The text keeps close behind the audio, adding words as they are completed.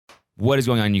What is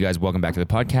going on, you guys? Welcome back to the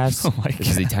podcast. Oh my This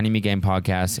is the Tiny Me Game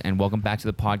podcast, and welcome back to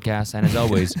the podcast. And as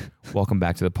always, welcome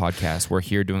back to the podcast. We're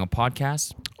here doing a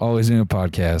podcast. Always doing a It's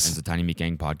podcast. the Tiny Me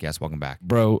Gang podcast. Welcome back.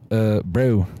 Bro. Yo,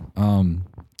 bro.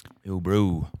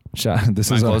 This Am I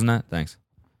is our, closing that? Thanks.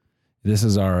 this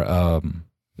is our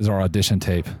audition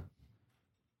tape.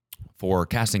 For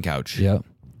Casting Couch. Yep.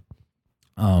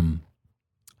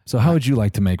 So how would you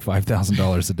like to make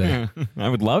 $5,000 a day? I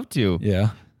would love to. Yeah.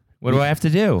 What do I have to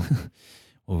do?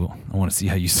 Well, I want to see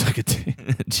how you suck at tape.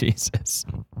 Jesus.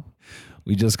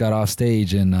 We just got off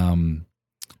stage in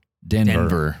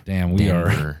Denver. Damn, we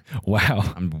are.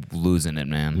 Wow. I'm losing it,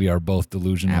 man. We are both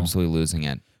delusional. Absolutely losing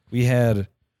it. We had,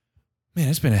 man,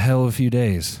 it's been a hell of a few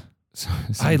days.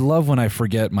 I love when I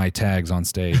forget my tags on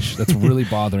stage. That's really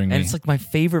bothering me. And it's like my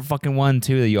favorite fucking one,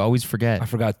 too, that you always forget. I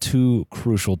forgot two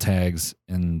crucial tags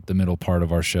in the middle part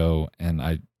of our show, and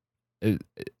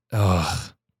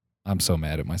I'm so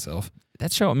mad at myself.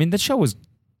 That show was,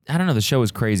 I don't know, the show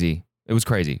was crazy. It was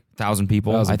crazy. 1,000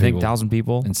 people, 1,000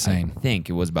 people. Insane. I think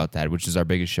it was about that, which is our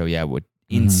biggest show. Yeah,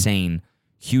 insane,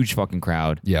 huge fucking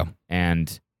crowd. Yeah.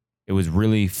 And it was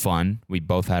really fun. We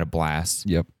both had a blast.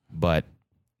 Yep. But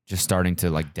just starting to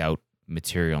like doubt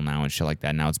material now and shit like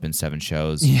that. Now it's been 7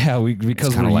 shows. Yeah,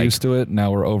 because kinda we're like- used to it.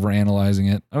 Now we're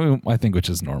overanalyzing it. I think which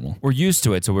is normal. We're used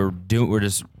to it, so we're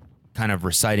just kind of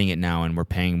reciting it now, and we're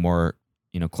paying more,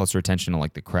 closer attention to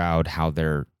like the crowd, how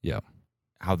they're,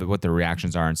 what their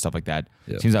reactions are and stuff like that.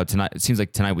 Yeah. It seems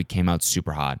like tonight we came out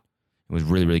super hot. It was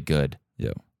really, really good.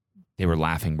 Yeah. They were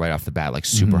laughing right off the bat, like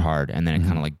super hard, and then it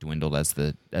kind of like dwindled as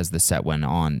the set went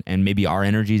on, and maybe our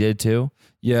energy did too.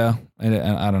 Yeah, and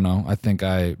I don't know. I think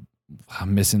I'm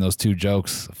missing those 2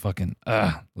 jokes. Fucking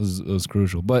it was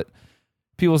crucial. But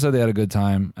people said they had a good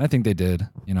time. I think they did.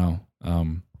 I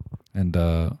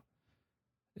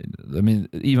mean,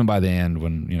 even by the end,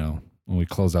 when we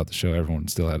closed out the show, everyone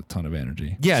still had a ton of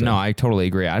energy. Yeah, So- no, I totally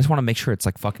agree. I just want to make sure it's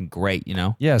like fucking great,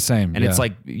 Yeah, same. And it's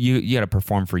like you got to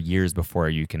perform for years before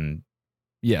you can.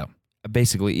 Yeah.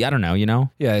 Basically, I don't know,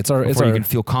 Yeah, before you can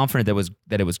feel confident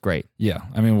that it was great. Yeah,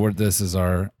 I mean, this is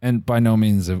our, and by no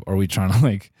means are we trying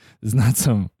to it's not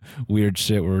some weird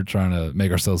shit where we're trying to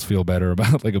make ourselves feel better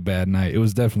about like a bad night. It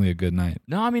was definitely a good night.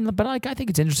 No, I mean, but like I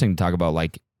think it's interesting to talk about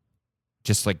like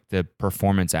just like the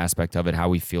performance aspect of it, how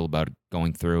we feel about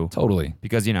going through. Totally.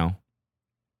 Because Yeah.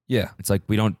 it's like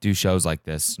we don't do shows like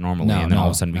this normally, No, and then all of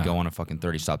no, a sudden we no. go on a fucking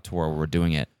 30-stop tour where we're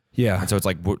doing it. Yeah. And so it's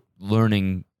like we're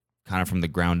learning kind of from the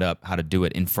ground up how to do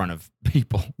it in front of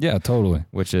people, Yeah, totally.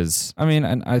 which is I mean,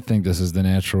 and I think this is the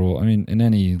natural, I mean, in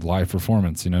any live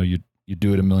performance, you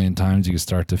do it a million times, you can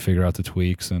start to figure out the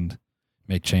tweaks and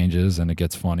make changes, and it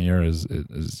gets funnier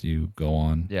as you go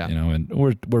on. Yeah. And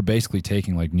we're basically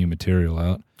taking like new material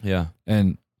out, yeah.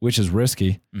 and which is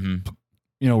risky. Mm-hmm.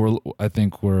 I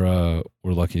think we're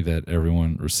lucky that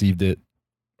everyone received it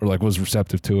or like was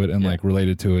receptive to it and like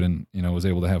related to it and was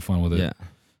able to have fun with it. Yeah.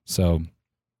 So,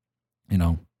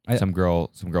 Some girl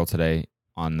today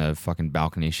on the fucking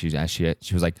balcony, she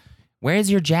was like,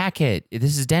 "Where's your jacket?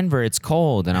 This is Denver. It's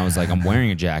cold." And I was like, "I'm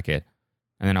wearing a jacket."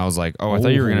 And then I was like, "Oh, I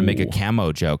thought you were gonna make a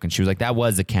camo joke." And she was like, "That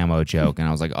was a camo joke." And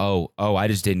I was like, "Oh, I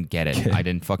just didn't get it. I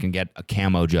didn't fucking get a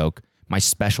camo joke. My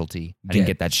specialty. I didn't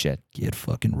get that shit." Get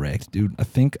fucking wrecked, dude. I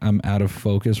think I'm out of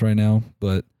focus right now,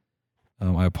 but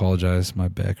I apologize. My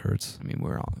back hurts. I mean,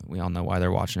 we all know why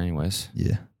they're watching anyways.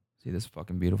 Yeah. See this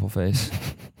fucking beautiful face.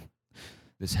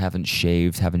 This haven't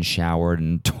shaved, haven't showered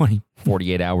in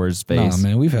 48 hours face. Nah,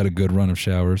 man, we've had a good run of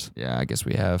showers. Yeah, I guess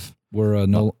we have.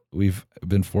 We've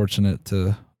been fortunate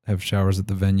to have showers at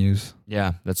the venues.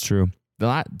 Yeah, that's true.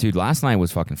 Dude, last night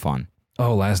was fucking fun.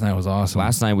 Oh, last night was awesome.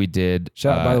 Last night we did.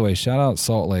 By the way, shout out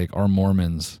Salt Lake, our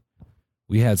Mormons.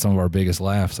 We had some of our biggest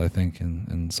laughs, I think,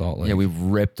 in Salt Lake. Yeah, we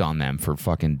ripped on them for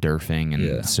fucking derfing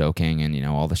and soaking and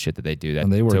all the shit that they do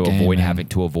And they were to game, avoid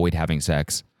having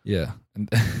sex. Yeah.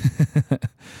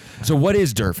 So what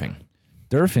is derfing?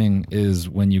 Derfing is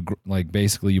when you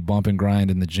basically you bump and grind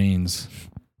in the jeans,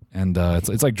 and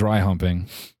it's like dry humping.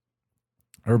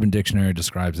 Urban Dictionary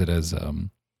describes it as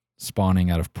spawning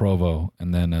out of Provo,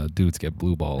 and then dudes get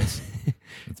blue balls.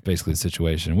 It's basically the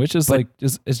situation, which is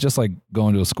it's just like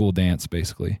going to a school dance,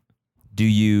 basically.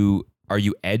 Are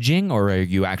you edging, or are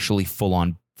you actually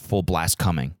full blast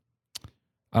coming?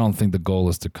 I don't think the goal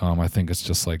is to come. I think it's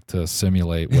just like to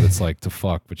simulate what it's like to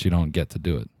fuck, but you don't get to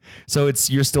do it. So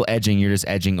you're still edging. You're just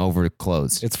edging over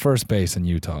clothes. It's first base in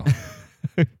Utah.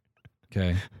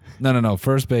 Okay. No.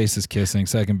 First base is kissing.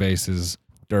 Second base is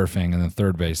derfing, and then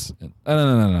third base.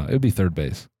 No. It would be third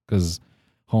base because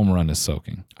home run is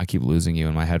soaking. I keep losing you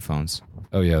in my headphones.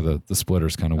 Oh yeah, the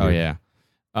splitter's kind of weird. Oh yeah.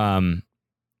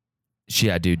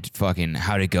 Yeah, dude, fucking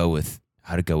how'd it go with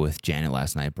Janet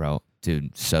last night, bro?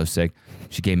 Dude, so sick.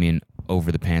 She gave me an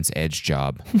over the pants edge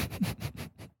job.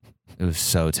 It was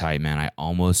so tight, man. I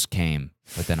almost came,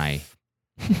 but then I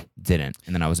didn't.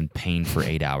 And then I was in pain for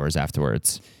 8 hours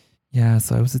afterwards. Yeah,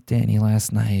 so I was with Danny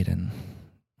last night, and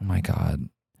oh my God.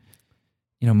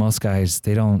 You know, most guys,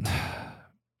 they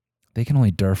can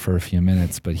only derf for a few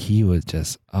minutes, but he was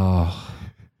just,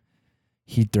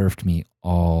 he derfed me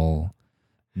all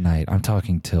night. I'm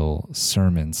talking till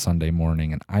sermon Sunday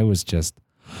morning, and I was just.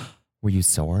 Were you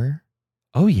sore?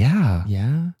 Oh, yeah.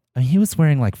 Yeah? I mean, he was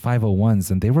wearing like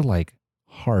 501s, and they were like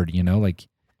hard, you know, like.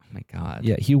 Oh my God.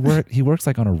 Yeah, he works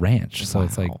like on a ranch, so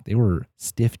it's like Wow. they were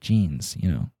stiff jeans, you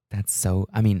know. That's so,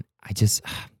 I mean, I just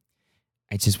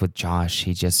with Josh,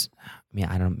 I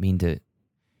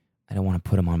don't want to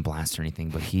put him on blast or anything,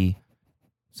 but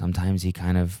sometimes he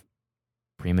kind of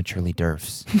prematurely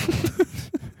derfs.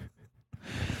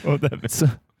 What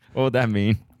would that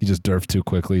mean? He just derfed too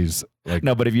quickly. He's like,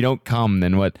 No, but if you don't come,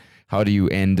 then what? How do you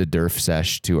end a derf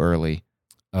sesh too early?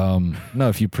 no,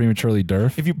 if you prematurely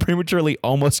derf. If you prematurely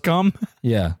almost come?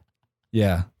 Yeah,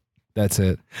 that's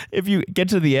it. If you get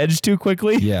to the edge too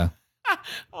quickly? Yeah.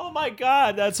 Oh my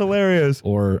God, that's hilarious.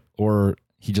 Or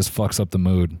he just fucks up the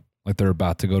mood. Like they're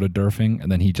about to go to derfing,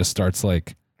 and then he just starts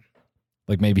like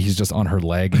maybe he's just on her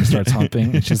leg and he starts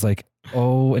humping, and she's like,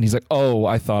 oh, and he's like, oh,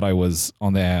 I thought I was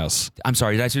on the ass. I'm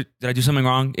sorry, did I do something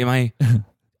wrong?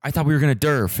 I thought we were gonna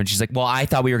derf, and she's like, well, I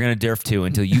thought we were gonna derf too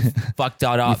until you fucked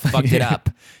it up.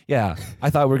 Yeah, I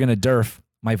thought we were gonna derf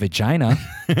my vagina.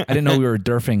 I didn't know we were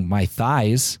derfing my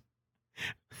thighs.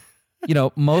 You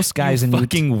know, most guys you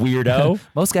fucking weirdo.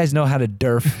 Most guys know how to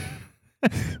derf.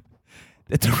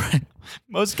 That's right.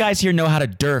 Most guys here know how to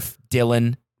derf,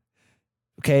 Dylan.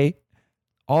 Okay,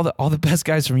 all the best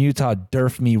guys from Utah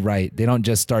derf me right. They don't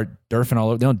just start derfing all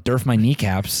over. They don't derf my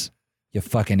kneecaps. You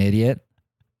fucking idiot.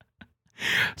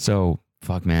 So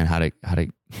fuck, man.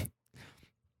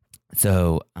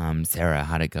 So Sarah,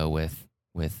 how'd it go with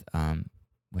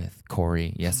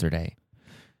Corey yesterday?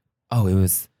 Oh, it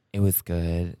was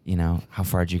good. You know, how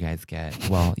far did you guys get?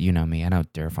 Well, you know me. I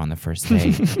don't derf on the first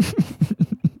date.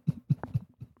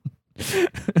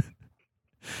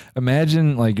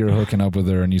 Imagine like you're hooking up with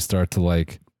her and you start to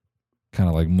like kind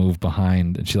of like move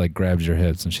behind, and she like grabs your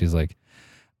hips and she's like,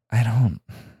 I don't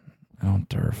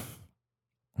derf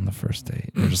on the first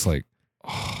date. You're just like,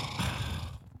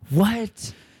 oh.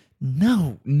 What?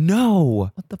 No.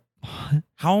 What the?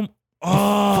 How?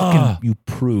 Fucking, you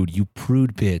prude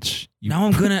bitch.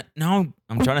 I'm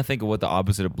trying to think of what the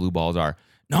opposite of blue balls are.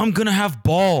 Now I'm gonna have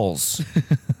balls.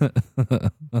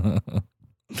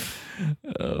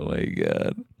 Oh my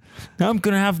God. Now I'm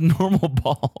gonna have normal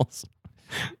balls.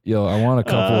 Yo, I want a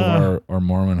couple of our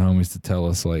Mormon homies to tell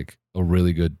us like a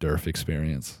really good derf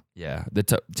experience. Yeah.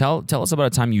 Tell us about a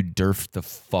time you derfed the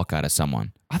fuck out of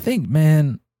someone. I think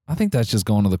that's just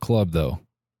going to the club though.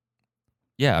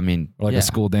 Yeah, I mean, Or like a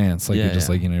school dance. Like Yeah, you're just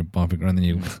like, you know, bumping around, and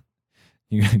then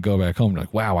you go back home, you're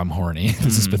like, wow, I'm horny.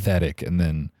 This is pathetic. And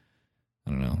then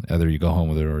I don't know, either you go home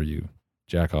with her or you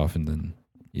jack off and then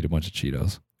eat a bunch of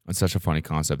Cheetos. It's such a funny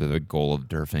concept that the goal of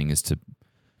derfing is to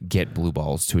get blue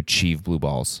balls, to achieve blue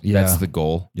balls. Yeah. That's the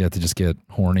goal. You have to just get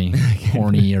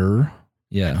hornier.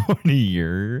 Yeah.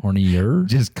 Hornier.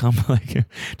 Just come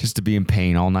just to be in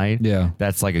pain all night. Yeah.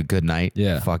 That's like a good night.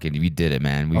 Yeah. Fucking, we did it,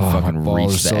 man. We My fucking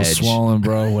balls reached are the so edge. swollen,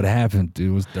 bro. What happened,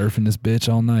 dude? Was derfing this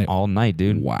bitch all night. All night,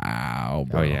 dude. Wow,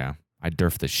 bro. Oh yeah. I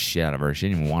derfed the shit out of her. She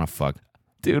didn't even want to fuck.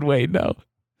 Dude, wait, no.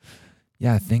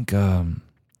 Yeah, I think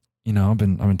you know, I've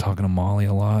been talking to Molly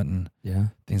a lot, and Yeah.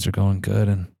 things are going good,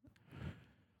 and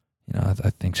you know,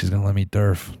 I think she's gonna let me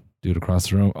derf. Dude across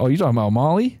the room. Oh, you talking about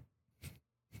Molly?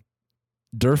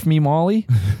 Derf me, Molly?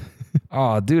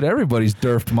 Oh, dude, everybody's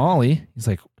derfed Molly. He's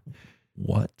like,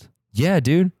 what? Yeah,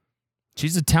 dude.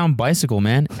 She's a town bicycle,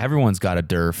 man. Everyone's got a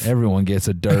derf. Everyone gets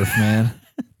a derf, man.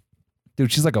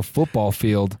 Dude, she's like a football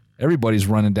field. Everybody's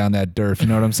running down that derf. You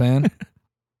know what I'm saying?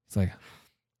 It's like,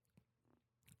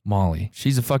 Molly.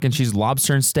 She's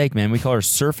lobster and steak, man. We call her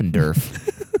surf and derf.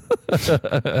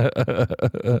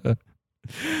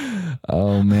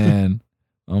 Oh man.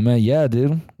 Yeah,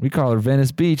 dude. We call her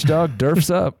Venice Beach, dog. Derf's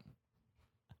up.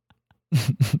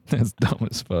 That's dumb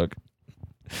as fuck.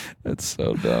 That's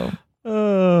so dumb.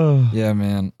 Oh. Yeah,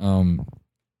 man.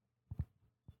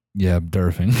 Yeah,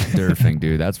 derfing. Derfing,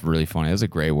 dude. That's really funny. That's a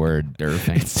great word,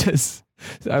 derfing. It's just,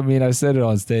 I mean, I said it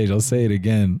on stage. I'll say it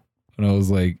again. And I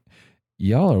was like,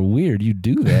 y'all are weird. You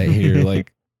do that here.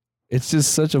 Like, it's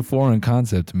just such a foreign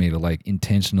concept to me to like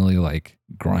intentionally like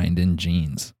grind in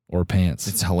jeans or pants.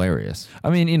 It's hilarious. I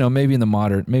mean, you know, maybe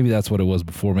that's what it was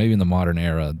before. Maybe in the modern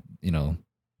era, you know,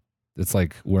 it's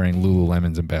like wearing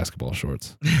Lululemons and basketball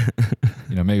shorts.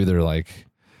 Maybe they're like,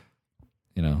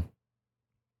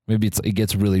 maybe it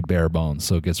gets really bare bones,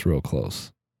 so it gets real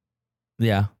close.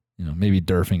 Yeah. Maybe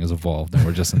derfing has evolved and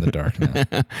we're just in the dark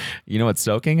now. You know what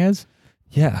soaking is?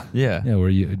 Yeah. Yeah.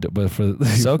 Yeah, but for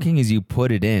soaking is you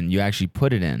put it in. You actually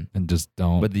put it in. And just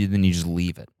don't. But then you just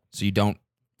leave it. So you don't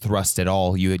thrust at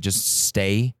all. You just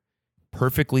stay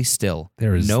perfectly still.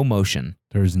 There is no motion.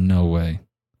 There is no way.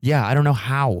 Yeah, I don't know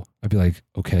how. I'd be like,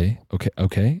 okay,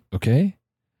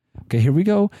 here we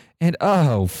go. And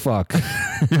oh, fuck.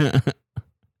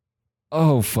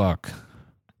 Oh, fuck.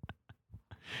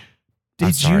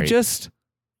 Did you just...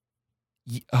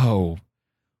 Oh,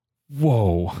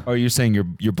 whoa. Oh, you're saying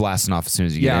you're blasting off as soon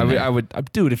as you get in there. I would,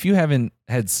 dude, if you haven't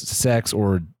had sex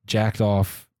or jacked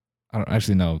off, I don't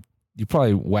actually know, you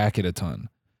probably whack it a ton.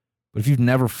 But if you've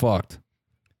never fucked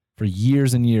for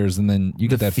years and years and then you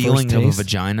get that feeling first of taste, a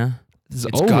vagina, it's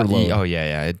overload. Oh,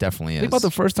 yeah, it definitely is. Think about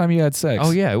the first time you had sex. Oh,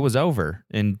 yeah, it was over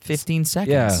in 15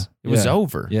 seconds. Yeah. It was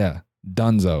over. Yeah.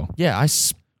 Dunzo. Yeah, I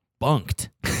spunked.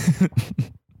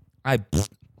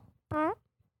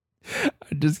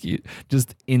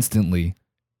 just instantly.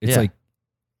 It's like,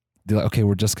 they're like, okay,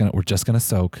 we're just gonna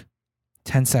soak.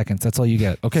 10 seconds. That's all you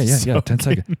get. Okay, yeah, 10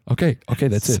 seconds. Okay,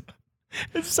 that's it.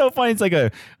 It's so funny. It's like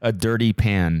a dirty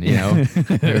pan, you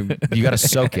got to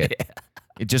soak it.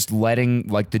 It just letting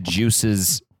like the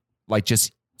juices like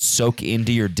just soak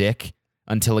into your dick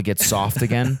until it gets soft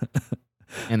again,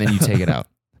 and then you take it out.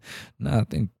 No, I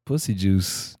think pussy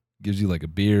juice gives you like a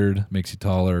beard, makes you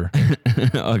taller.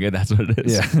 Okay, that's what it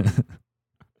is. Yeah.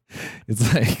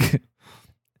 It's like,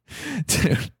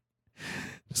 dude.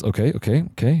 Just, okay.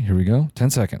 Here we go. 10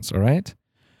 seconds. All right.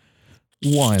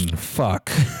 1.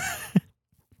 Fuck.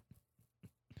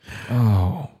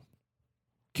 Oh,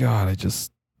 God, I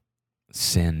just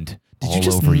sinned. Did all you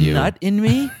just over you. nut in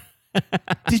me?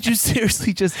 Did you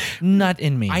seriously just nut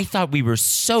in me? I thought we were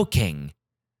soaking.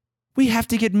 We have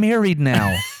to get married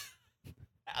now.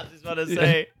 I was just about to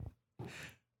say.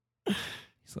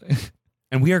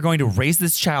 And we are going to raise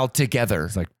this child together.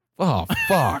 It's like, oh,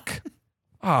 fuck.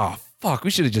 Oh, fuck. We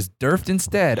should have just derfed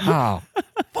instead. Oh,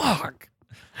 fuck.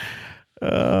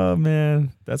 Oh,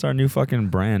 man. That's our new fucking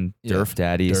brand. Yeah. Derf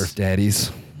Daddies. Derf Daddies.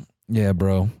 Yeah,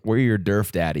 bro. We're your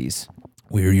Derf Daddies.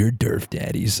 We're your Derf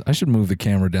Daddies. I should move the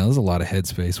camera down. There's a lot of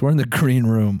headspace. We're in the green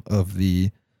room of the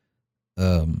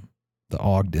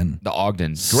Ogden. The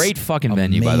Ogden. Great fucking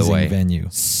venue, by the way. Amazing venue.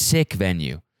 Sick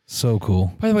venue. So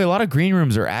cool. By the way, a lot of green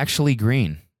rooms are actually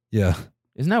green. Yeah.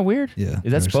 Isn't that weird? Yeah.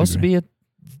 Is that supposed to be I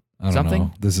don't something?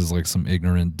 know. This is like some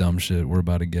ignorant, dumb shit we're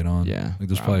about to get on. Yeah. Like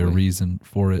there's probably a reason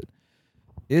for it.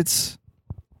 It's,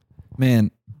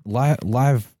 man,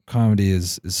 live comedy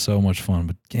is so much fun,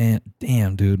 but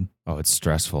damn, dude. Oh, it's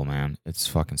stressful, man. It's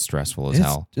fucking stressful as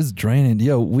hell. Just draining.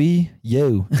 Yo,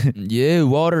 Yo,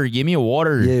 water. Give me a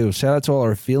water. Yo, shout out to all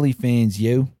our Philly fans,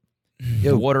 yo.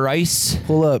 Yo, water ice.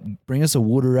 Pull up. Bring us a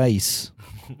water ice.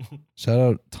 Shout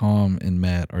out Tom and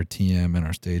Matt, our TM and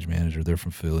our stage manager. They're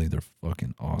from Philly. They're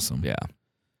fucking awesome. Yeah.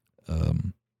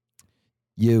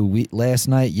 Last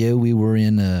night, we were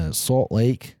in Salt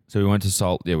Lake. So we went to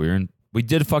Salt. Yeah, we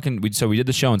did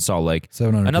the show in Salt Lake.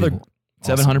 700 Another people.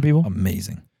 700 awesome. people?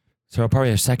 Amazing. So probably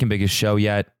our second biggest show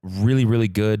yet. Really, really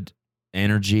good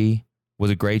energy. Was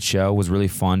a great show. Was really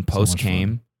fun. Post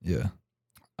came. Fun.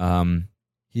 Yeah.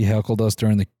 He heckled us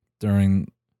during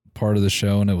part of the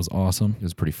show, and it was awesome. It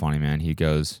was pretty funny, man. He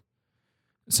goes,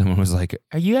 someone was like,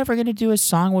 "Are you ever going to do a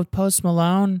song with Post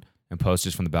Malone?" And Post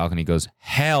just from the balcony goes,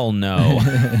 "Hell no."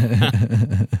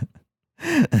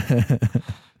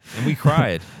 And we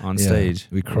cried on stage.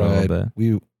 We cried.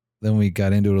 Then we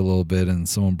got into it a little bit, and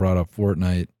someone brought up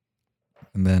Fortnite,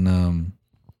 and then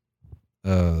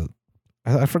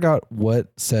I forgot what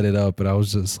set it up, but I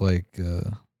was just like,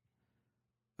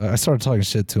 I started talking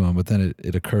shit to him, but then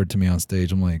it occurred to me on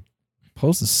stage. I'm like,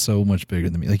 Post is so much bigger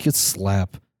than me. Like, he could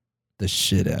slap the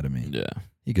shit out of me. Yeah.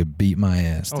 He could beat my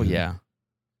ass. Dude. Oh, yeah.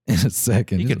 In a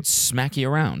second. He could smack you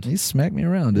around. He smacked me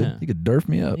around, dude. Yeah. He could derf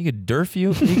me up. He could derf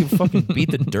you. He could fucking beat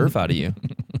the derf out of you.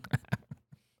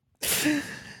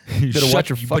 You better watch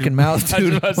your fucking mouth,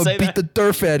 dude. I'll beat the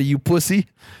derf out of you, pussy.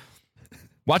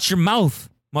 Watch your mouth,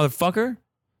 motherfucker.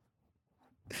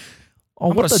 Oh,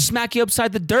 I'm going to smack you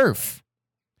upside the derf.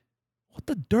 What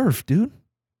the derf, dude?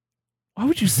 Why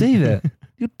would you say that?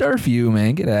 You derf you,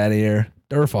 man. Get out of here.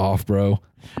 Derf off, bro.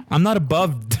 I'm not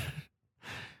above.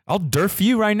 I'll derf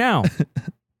you right now.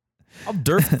 I'll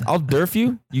derf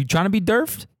you. You trying to be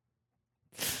derfed?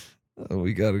 Oh,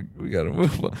 we gotta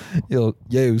move on.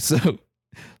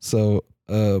 So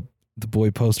the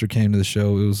boy Poster came to the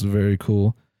show. It was very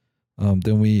cool.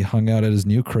 Then we hung out at his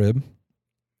new crib.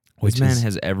 This man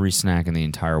has every snack in the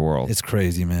entire world. It's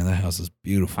crazy, man. That house is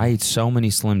beautiful. I ate so many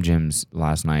Slim Jims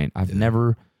last night. I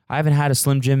haven't had a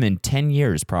Slim Jim in 10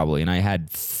 years probably, and I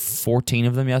had 14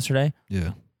 of them yesterday.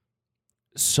 Yeah.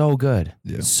 So good.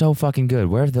 Yeah. So fucking good.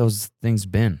 Where have those things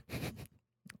been?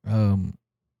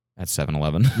 At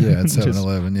 7-Eleven. Yeah, at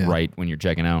 7-Eleven, yeah. Right when you're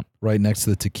checking out. Right next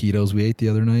to the taquitos we ate the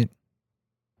other night.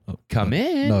 Oh, Come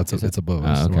in. No, it's above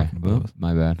us. Okay. Above us.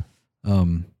 My bad.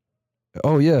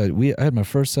 Oh yeah, I had my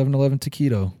first 7-Eleven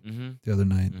taquito the other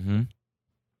night. Mm-hmm.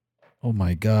 Oh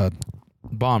my god,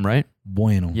 bomb, right?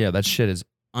 Bueno. Yeah, that shit is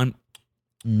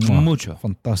mucho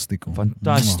fantástico.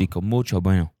 Fantástico, mucho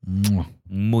bueno.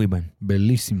 Muy bueno.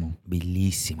 Bellissimo.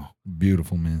 Bellissimo.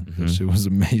 Beautiful, man. That shit was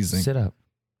amazing. Sit up.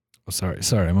 Oh, sorry.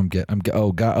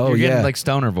 Oh god. Oh You're yeah. getting like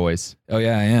stoner voice. Oh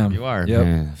yeah, I am. You are. Yep.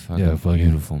 Yeah, fucking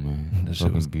beautiful, man. That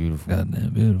shit was beautiful.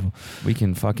 Goddamn beautiful. We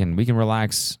can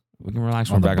relax. We can relax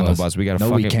when we're back on the bus. We gotta.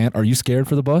 No, we can't. Are you scared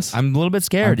for the bus? I'm a little bit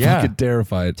scared. I'm fucking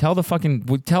terrified. Tell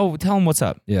them what's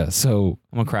up. Yeah. So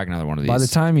I'm gonna crack another one of these. By the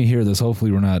time you hear this,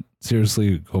 hopefully we're not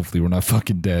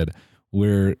fucking dead.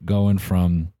 We're going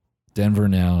from Denver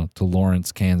now to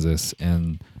Lawrence, Kansas,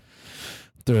 and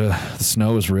the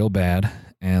snow is real bad.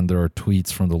 And there are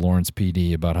tweets from the Lawrence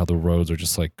PD about how the roads are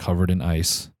just like covered in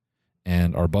ice.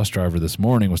 And our bus driver this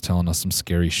morning was telling us some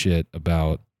scary shit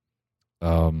about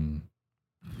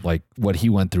like what he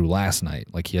went through last night.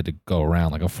 Like he had to go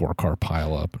around like a 4-car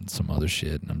pileup and some other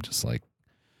shit. And I'm just like,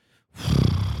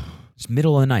 it's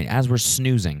middle of the night as we're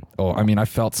snoozing. Oh, I mean, I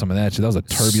felt some of that shit. That was a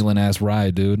turbulent ass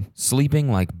ride, dude.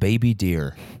 Sleeping like baby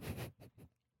deer.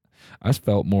 I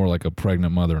felt more like a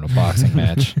pregnant mother in a boxing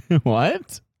match.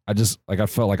 What? I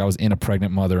felt like I was in a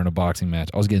pregnant mother in a boxing match.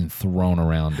 I was getting thrown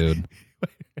around, dude.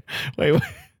 Wait.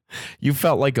 You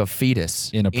felt like a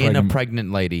fetus in a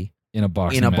pregnant lady in a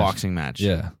boxing match.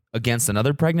 Yeah. Against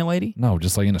another pregnant lady? No,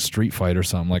 just like in a street fight or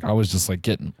something. Like I was just like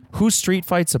getting. Who street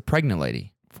fights a pregnant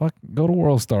lady? Fuck, go to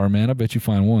World Star, man. I bet you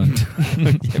find one.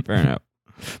 Yeah, fair enough.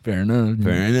 Fair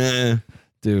enough.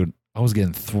 Dude, I was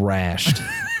getting thrashed.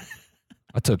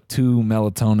 I took 2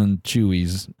 melatonin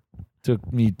chewies.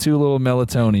 Took me 2 little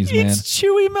melatonies, man. It's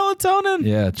chewy melatonin.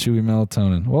 Yeah, chewy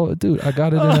melatonin. Well, dude, I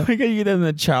got it. You get it in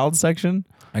the child section.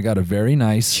 I got a very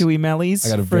nice chewy mellies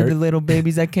for the little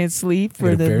babies that can't sleep.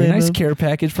 For the very nice care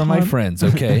package from my friends.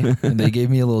 Okay, and they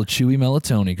gave me a little chewy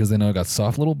melatonin because they know I got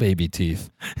soft little baby teeth.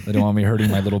 They don't want me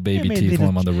hurting my little baby teeth while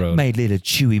I'm on the road. My little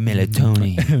chewy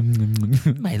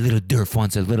melatonin. My little Durf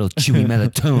wants a little chewy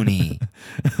melatonin.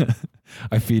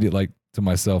 I feed it like to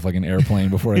myself like an airplane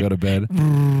before I go to bed.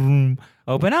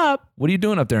 Open up. What are you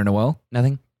doing up there, Noel?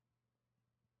 Nothing.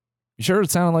 You sure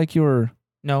it sounded like you were...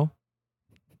 No.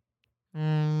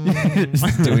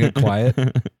 Doing it quiet.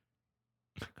 Comes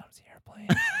the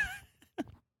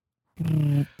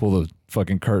airplane. Pull the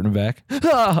fucking curtain back.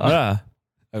 I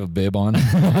have a bib on.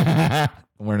 I'm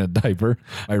wearing a diaper.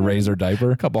 My razor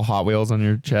diaper. A couple Hot Wheels on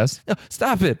your chest. No,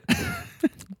 stop it.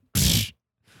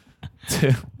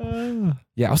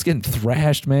 Yeah, I was getting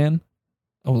thrashed, man.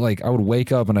 I would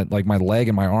wake up and my leg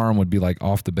and my arm would be like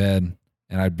off the bed,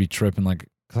 and I'd be tripping like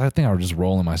because I think I was just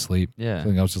rolling my sleep. Yeah, I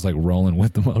think I was just like rolling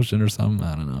with the motion or something.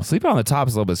 I don't know. Sleeping on the top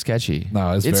is a little bit sketchy.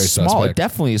 No, it's very small. Suspect. It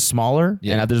definitely is smaller.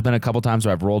 Yeah, and there's been a couple times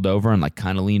where I've rolled over and like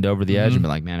kind of leaned over the edge and been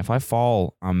like, man, if I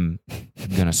fall, I'm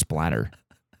gonna splatter.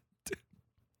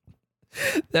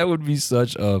 That would be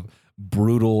such a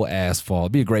brutal ass fall.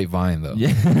 It'd be a great vine though.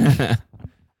 Yeah.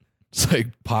 Just like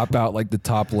pop out like the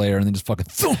top layer and then just fucking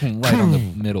thump, right on the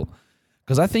middle.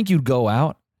 Because I think you'd go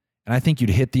out and I think you'd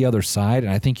hit the other side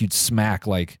and I think you'd smack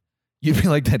like, you'd be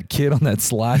like that kid on that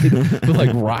slide who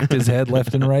like rocked his head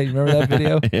left and right. Remember that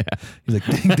video? Yeah. He's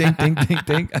like ding, ding, ding, ding,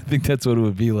 ding. I think that's what it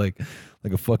would be like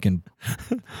a fucking,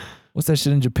 what's that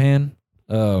shit in Japan?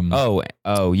 Oh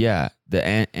yeah, the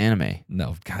anime.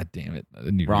 No, god damn it. I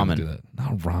didn't even ramen. do that.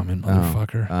 Not ramen,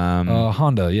 motherfucker.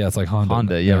 Honda. Yeah, it's like Honda.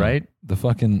 Honda, yeah, right? The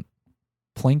fucking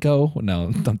Plinko? No,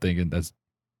 I'm thinking is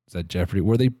that Jeopardy?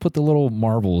 Where they put the little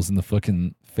marbles in the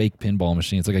fucking fake pinball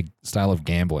machine. It's like a style of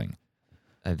gambling.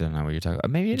 I don't know what you're talking about.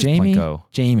 Maybe it's Jamie. Plinko.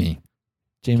 Jamie,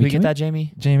 can we get that,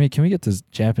 Jamie? Jamie, can we get this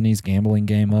Japanese gambling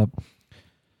game up?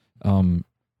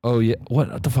 Oh yeah.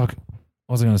 What the fuck?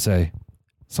 What was I gonna say?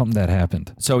 Something that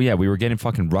happened. So yeah, we were getting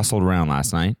fucking rustled around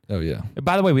last night. Oh yeah.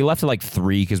 By the way, we left at like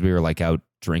 3 because we were like out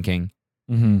drinking.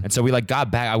 Mm-hmm. And so we like got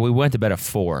back. We went to bed at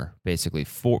 4, basically.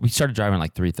 4. We started driving at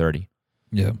like 3:30.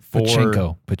 Yeah. 4.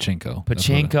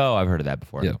 Pachinko. I've heard of that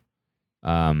before. Yeah.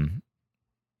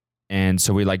 And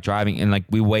so we like driving and like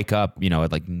we wake up,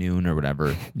 at like noon or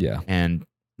whatever. Yeah. And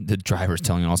the driver's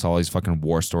telling us all these fucking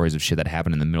war stories of shit that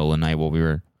happened in the middle of the night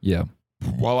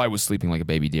while I was sleeping like a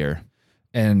baby deer.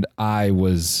 And I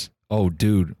was,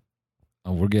 dude,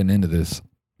 we're getting into this.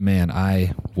 Man,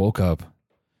 I woke up.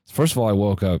 First of all, I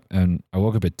woke up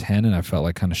at 10 and I felt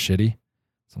like kind of shitty.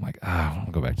 So I'm like,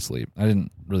 I'll go back to sleep. I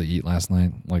didn't really eat last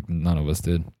night, like none of us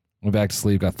did. Went back to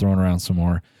sleep, got thrown around some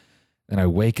more. Then I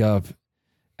wake up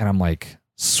and I'm like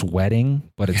sweating,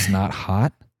 but it's not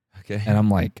hot. Okay. And I'm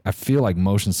like, I feel like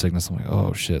motion sickness. I'm like,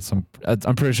 oh shit. So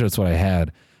I'm pretty sure that's what I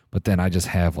had. But then I just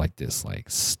have like this like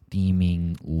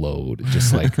steaming load,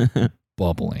 just like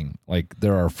bubbling. Like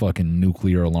there are fucking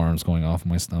nuclear alarms going off in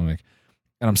my stomach.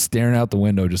 And I'm staring out the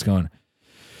window just going.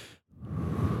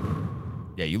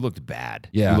 Yeah, you looked bad.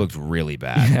 Yeah. You looked really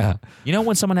bad. Yeah. You know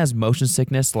when someone has motion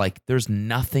sickness, like there's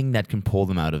nothing that can pull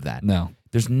them out of that. No.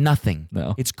 There's nothing.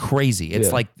 No. It's crazy.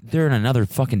 It's like they're in another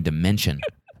fucking dimension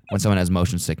when someone has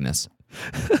motion sickness.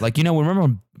 Like,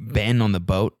 remember Ben on the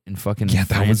boat in fucking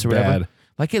France or whatever? Bad.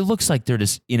 Like it looks like they're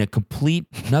just in a complete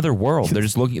another world. They're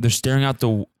just they're staring out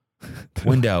the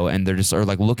window and they're just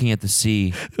like looking at the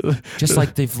sea. Just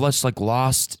like they've just like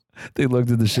lost. They looked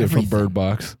at the shit everything. from Bird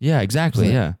Box. Yeah,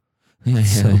 exactly. Yeah.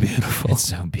 It's so beautiful. It's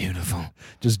so beautiful.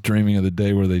 Just dreaming of the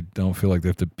day where they don't feel like they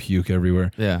have to puke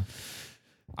everywhere. Yeah.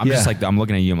 I'm just like, I'm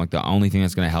looking at you. I'm like, the only thing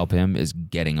that's going to help him is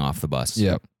getting off the bus.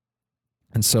 Yep.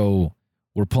 And so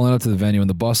we're pulling up to the venue and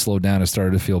the bus slowed down. I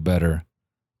started to feel better.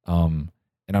 And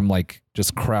I'm like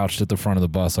just crouched at the front of the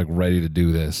bus, like ready to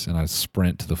do this. And I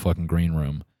sprint to the fucking green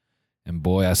room. And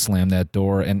boy, I slammed that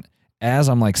door. And as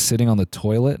I'm like sitting on the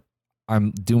toilet,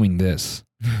 I'm doing this.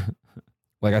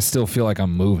 Like I still feel like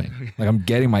I'm moving. Like I'm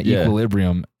getting my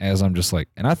equilibrium as I'm just like,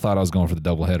 and I thought I was going for the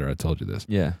double header. I told you this.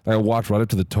 Yeah. I walked right up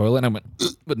to the toilet and I went,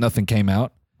 but nothing came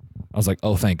out. I was like,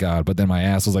 oh, thank God. But then my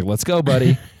ass was like, let's go,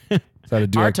 buddy. So I had to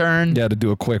do Our turn. Yeah, to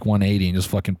do a quick 180 and just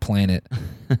fucking plant it.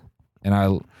 And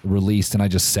I released and I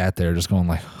just sat there just going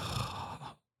like,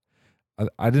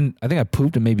 I think I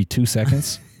pooped in maybe 2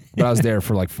 seconds, but I was there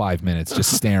for like 5 minutes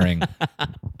just staring,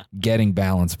 getting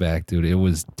balance back, dude. It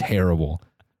was terrible.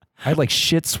 I had like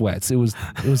shit sweats. It was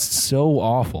so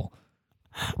awful.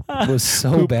 It was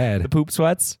so bad. The poop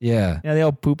sweats? Yeah. Yeah, the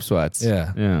old poop sweats.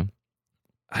 Yeah. Yeah.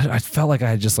 I felt like I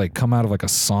had just like come out of like a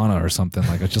sauna or something.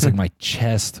 Like it's just like my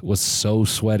chest was so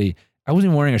sweaty. I wasn't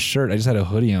even wearing a shirt. I just had a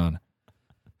hoodie on.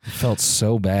 It felt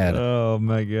so bad. Oh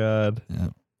my God. Yeah.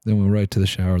 Then we went right to the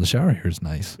shower. The shower here is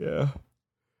nice. Yeah.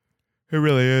 It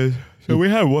really is. So we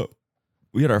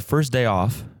had our first day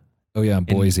off. Oh yeah, in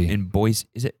Boise. In Boise.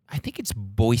 Is it? I think it's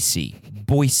Boise.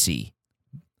 Boise.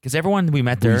 Because everyone we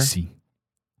met there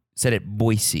said it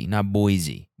Boise, not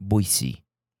Boise. Boise.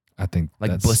 I think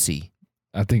like that's, Bussy.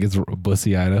 I think it's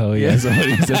Bussy, Idaho. Yeah,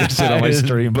 somebody said that shit on my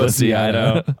stream. Bussy,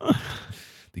 Idaho.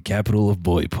 The capital of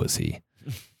boy pussy.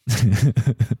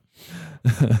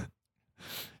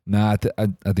 Nah,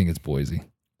 I think it's Boise.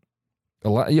 A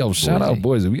lot. Yo, shout out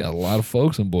Boise. We got a lot of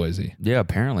folks in Boise. Yeah,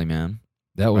 apparently, man.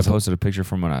 That was I posted a picture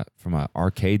from an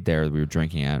arcade there that we were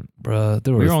drinking at. Bruh,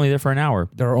 we were only there for an hour.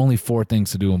 There are only 4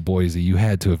 things to do in Boise. You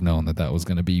had to have known that was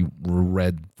going to be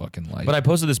red fucking light. But I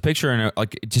posted this picture and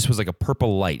it just was like a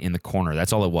purple light in the corner.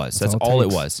 That's all it was. That's all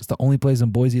it was. It's the only place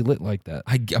in Boise lit like that.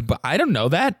 But I don't know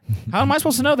that. How am I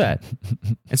supposed to know that?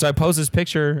 And so I posted this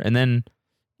picture and then,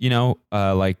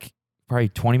 like probably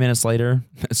 20 minutes later,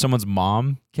 someone's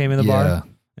mom came in the bar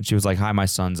and she was like, "Hi, my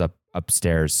son's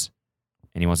upstairs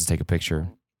and he wants to take a picture."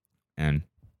 And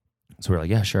so we're like,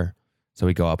 "Yeah, sure." So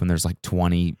we go up and there's like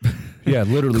 20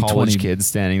 literally college 20 kids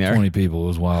standing there. 20 people. It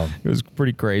was wild. It was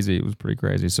pretty crazy.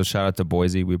 So shout out to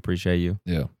Boise. We appreciate you.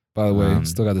 Yeah. By the way,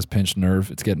 still got this pinched nerve.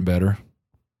 It's getting better.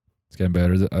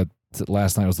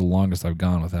 Last night was the longest I've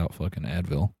gone without fucking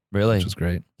Advil. Really? Which was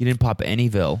great. You didn't pop any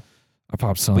Vil? I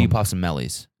popped some. Well, you popped some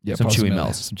Mellies. Yeah, some Chewy Mells.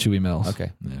 Mells. Some Chewy Mells.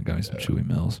 Okay. Yeah, got me some Chewy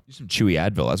Mells. Some Chewy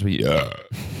Advil. That's what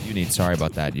you need. Sorry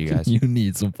about that, you guys. You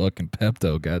need some fucking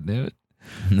Pepto, goddammit.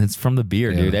 It's from the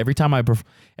beer, dude. Every time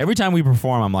we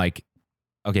perform, I'm like,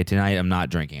 okay, tonight I'm not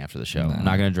drinking after the show. I'm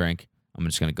not gonna drink. I'm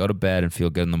just gonna go to bed and feel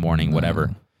good in the morning,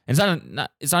 whatever. And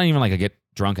it's not even like I get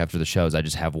drunk after the shows. I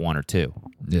just have 1 or 2.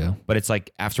 Yeah. But it's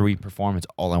like after we perform, it's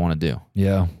all I want to do.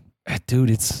 Yeah.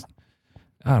 Dude,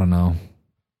 I don't know.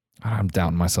 I'm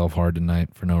doubting myself hard tonight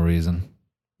for no reason.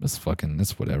 It's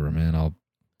whatever, man. I'll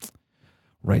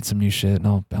write some new shit and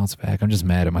I'll bounce back. I'm just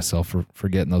mad at myself for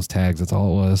forgetting those tags. That's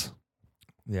all it was.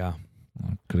 Yeah.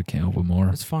 I could have came up with more.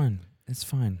 It's fine.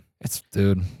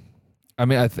 Dude. I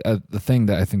mean, the thing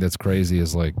that I think that's crazy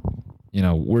is like,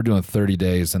 we're doing 30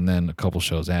 days and then a couple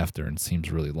shows after and it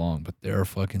seems really long, but there are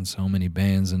fucking so many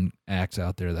bands and acts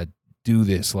out there that do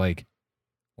this like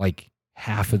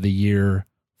half of the year,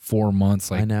 4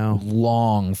 months, like I know.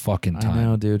 Long fucking time. I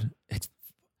know, dude.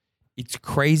 It's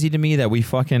crazy to me that we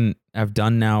fucking have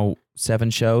done now 7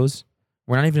 shows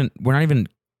We're not even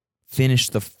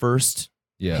finished the first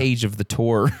page of the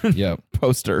tour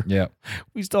poster. Yeah.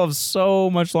 We still have so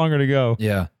much longer to go.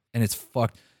 Yeah. And it's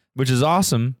fucked. Which is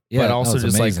awesome, but also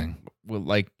just amazing.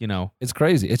 It's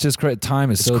crazy. It's just time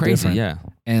is so crazy, different. yeah.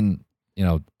 And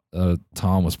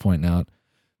Tom was pointing out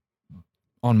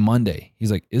on Monday, he's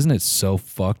like, "Isn't it so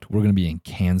fucked? We're gonna be in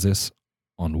Kansas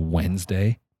on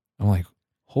Wednesday." I'm like,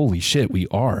 "Holy shit, we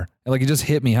are!" And like it just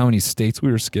hit me how many states we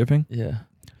were skipping. Yeah.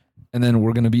 And then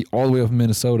we're gonna be all the way up in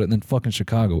Minnesota and then fucking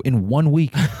Chicago in 1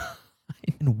 week.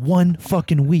 In 1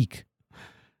 fucking week.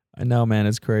 I know, man.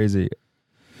 It's crazy.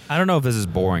 I don't know if this is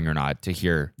boring or not to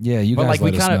hear. Yeah, you guys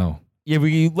let us know.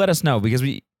 Yeah, let us know because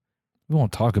we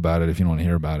won't talk about it if you don't want to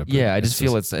hear about it. Yeah, I just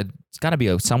feel it's got to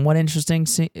be somewhat interesting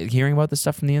hearing about this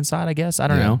stuff from the inside, I guess. I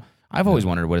don't know. I've always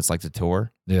wondered what it's like to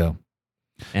tour. Yeah.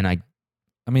 And I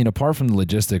mean, apart from the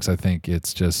logistics, I think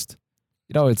it's just,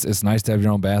 it's nice to have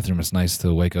your own bathroom. It's nice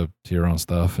to wake up to your own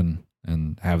stuff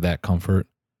and have that comfort.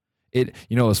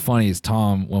 What's funny is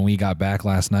Tom, when we got back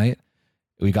last night,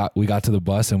 we got to the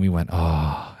bus and we went,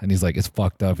 oh, and he's like, it's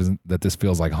fucked up, isn't that this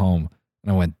feels like home?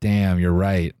 And I went, damn, you're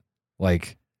right.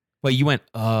 Like, wait, you went,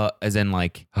 as in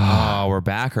like, oh, we're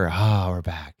back, or we're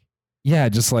back. Yeah,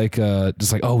 just like,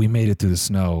 oh, we made it through the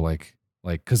snow, like,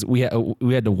 cause we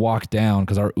had to walk down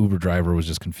because our Uber driver was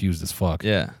just confused as fuck.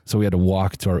 Yeah. So we had to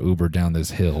walk to our Uber down this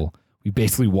hill. We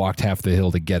basically walked half the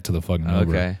hill to get to the fucking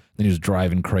Uber. Okay. Then he was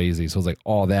driving crazy, so it was like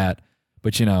all that,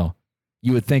 but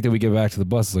you would think that we get back to the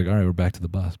bus. It's like, all right, we're back to the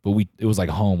bus. But it was like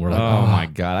home. We're like, oh my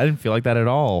God. I didn't feel like that at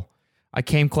all. I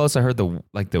came close. I heard the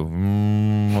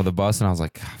of the bus and I was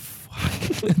like, oh, fuck.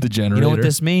 The generator. You know what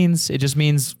this means? It just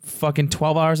means fucking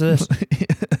 12 hours of this.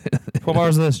 12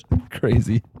 hours of this.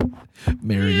 Crazy.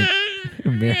 Marriott. Oh,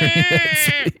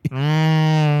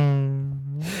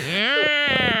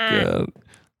 God.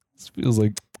 This feels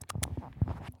like,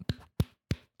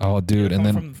 oh, dude. And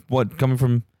then coming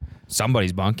from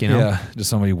somebody's bunk, Yeah, just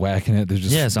somebody whacking it. They're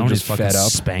just somebody's fucking fed up,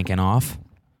 spanking off.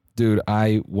 Dude,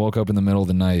 I woke up in the middle of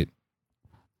the night.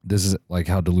 This is like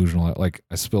how delusional.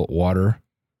 I spilled water.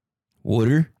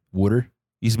 Water.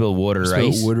 You spilled water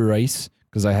ice. Water ice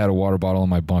because I had a water bottle in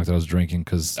my bunk that I was drinking.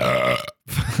 Because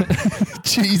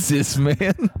Jesus,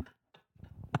 man.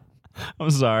 I'm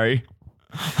sorry.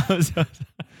 The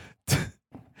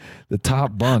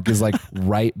top bunk is like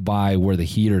right by where the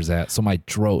heater's at. So my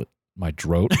throat.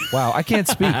 Wow, I can't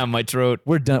speak. My throat.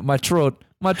 We're done. My throat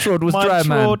was dry, man.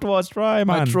 My throat was dry,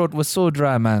 man. My throat was so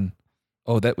dry, man.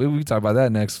 Oh, we can talk about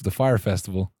that next. The fire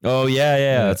festival. Oh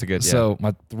yeah. That's a good. Yeah. So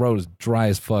my throat is dry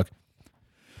as fuck,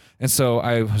 and so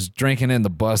I was drinking in the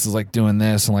bus. Is like doing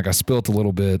this, and like I spilt a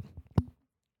little bit.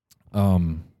 I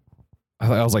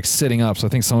was like sitting up, so I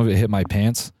think some of it hit my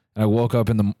pants. And I woke up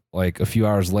a few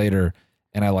hours later,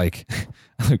 and I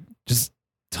just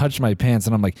touched my pants,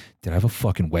 and I'm like, did I have a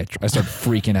fucking wet dream? I started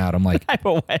freaking out. I'm like, I have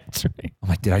a wet dream. I'm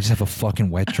like, did I just have a fucking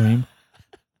wet dream?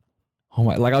 Oh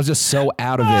my! Like I was just so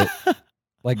out of it.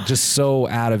 Like just so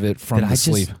out of it from the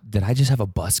sleep. Did I just have a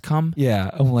bus come?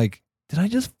 Yeah. I'm like, did I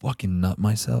just fucking nut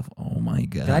myself? Oh my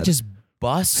God. Did I just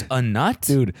bust a nut?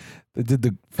 Dude,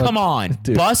 come on.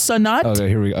 Dude. Bust a nut? Okay,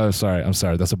 here we go. Oh, sorry. I'm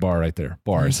sorry. That's a bar right there.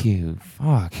 Bars. Thank you.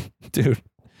 Fuck. Dude.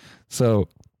 So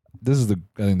this is I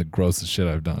think the grossest shit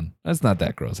I've done. That's not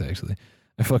that gross actually.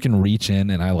 I fucking reach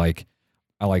in and I'm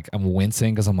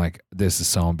wincing because I'm like, this is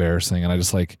so embarrassing. And I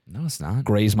just no, it's not.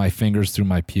 Graze my fingers through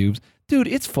my pubes. Dude,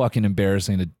 it's fucking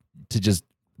embarrassing to just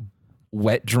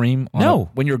wet dream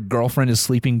when your girlfriend is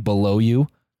sleeping below you.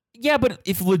 Yeah, but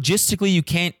if logistically you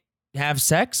can't have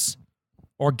sex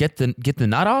or get the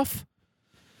nut off,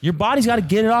 your body's got to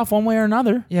get it off one way or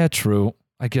another. Yeah, true.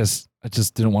 I guess I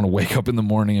just didn't want to wake up in the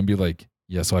morning and be like,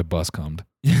 yeah, so I bus cummed.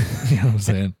 You know what I'm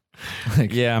saying?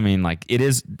 Yeah, I mean, it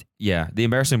is. Yeah, the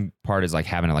embarrassing part is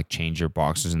having to change your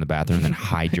boxers in the bathroom and then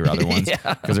hide your other ones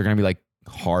because they're gonna be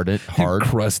hard,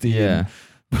 crusty. Yeah,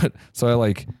 but so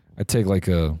I take take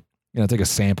a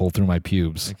sample through my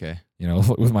pubes. Okay,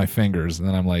 with my fingers, and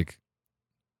then I'm like,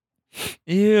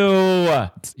 ew.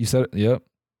 You said it? Yep.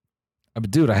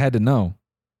 But dude, I had to know.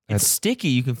 It's sticky.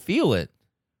 You can feel it.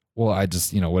 Well, I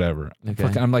just whatever.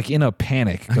 Okay. I'm in a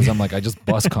panic because I'm I just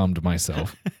bus cummed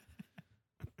myself.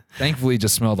 Thankfully, it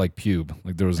just smelled like pube.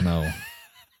 There's no.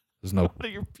 What do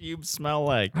your pubes smell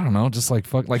like? I don't know. Just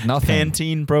nothing.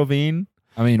 Pantene, Provine.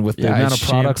 I mean, with the amount of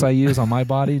products I use on my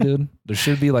body, dude, there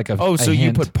should be a. Oh, so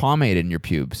you put pomade in your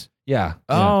pubes? Yeah.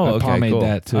 Oh, okay. Pomade cool.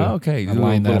 that too. Oh, okay. I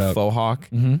line that up. Faux hawk.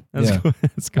 Mm-hmm. That's cool.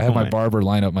 That's cool. I have my barber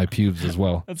line up my pubes as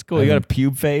well. That's cool. You got a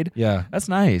pube fade? Yeah. That's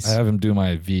nice. I have him do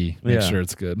my V. Make sure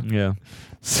it's good. Yeah.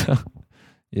 So,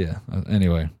 yeah.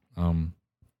 Anyway,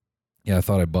 yeah, I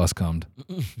thought I bus cummed.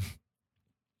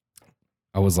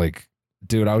 I was like,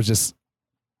 dude,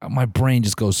 my brain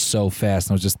just goes so fast.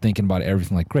 And I was just thinking about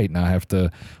everything like, great, now I have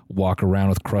to walk around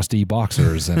with crusty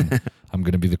boxers and I'm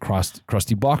going to be the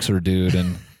crusty boxer dude.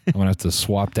 And I'm going to have to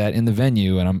swap that in the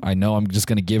venue. And I know I'm just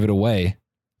going to give it away.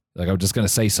 Like, I'm just going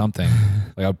to say something.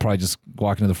 Like, I'd probably just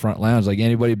walk into the front lounge, like,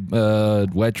 anybody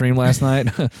wet dream last night?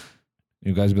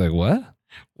 You guys would be like, what?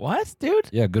 What, dude?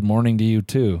 Yeah, good morning to you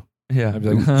too. Yeah. I'd be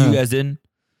like, You guys didn't?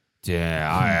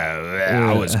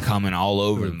 Yeah, I was coming all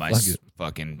over my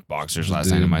fucking boxers last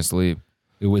night in my sleep.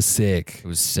 It was sick. It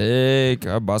was sick.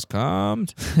 Our bus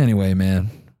comed. Anyway,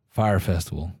 man, Fire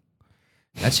Festival.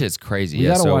 That shit's crazy. You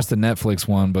gotta watch the Netflix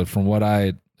one, but from what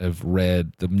I have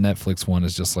read, the Netflix one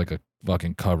is just like a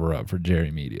fucking cover up for Jerry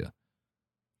Media.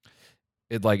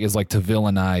 It like is like to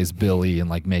villainize Billy and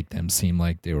like make them seem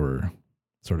like they were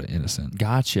sort of innocent.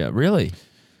 Gotcha. Really?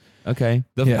 Okay.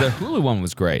 The Hulu one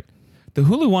was great. The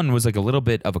Hulu one was like a little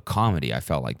bit of a comedy, I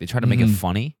felt like. They tried to make it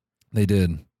funny. They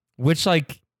did. Which,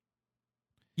 like,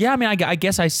 yeah, I mean, I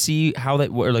guess I see how they,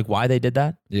 or like why they did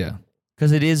that. Yeah.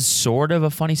 Because it is sort of a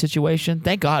funny situation.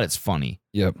 Thank God it's funny.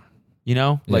 Yep. You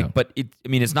know? Like, Yeah. but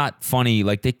it's not funny.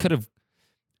 Like, they could have,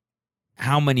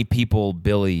 how many people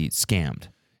Billy scammed?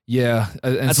 Yeah.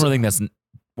 That's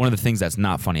one of the things that's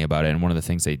not funny about it, and one of the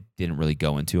things they didn't really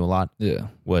go into a lot. Yeah.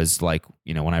 Was like,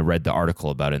 when I read the article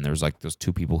about it, and there was like those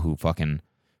two people who fucking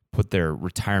put their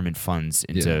retirement funds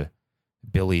into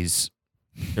Billy's,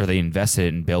 or they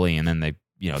invested in Billy, and then they,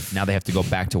 now they have to go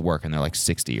back to work, and they're like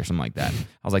 60 or something like that.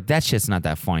 I was like, that shit's not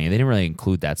that funny. They didn't really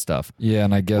include that stuff. Yeah,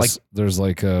 and I guess there's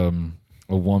like a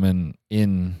woman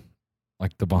in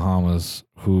like the Bahamas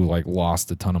who like lost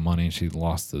a ton of money. She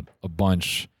lost a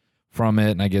bunch from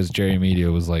it, and I guess Jerry Media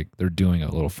was like, they're doing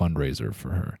a little fundraiser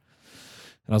for her.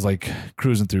 And I was like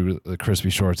cruising through the Crispy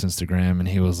Shorts Instagram, and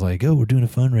he was like, "Oh, we're doing a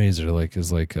fundraiser." Like,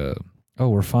 is like, "Oh,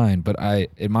 we're fine." But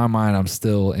in my mind, I'm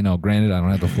still, granted, I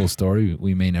don't have the full story.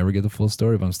 We may never get the full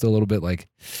story, but I'm still a little bit like,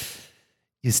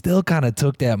 you still kind of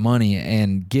took that money,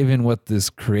 and given what this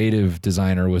creative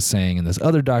designer was saying in this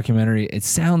other documentary, it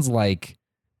sounds like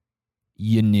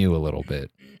you knew a little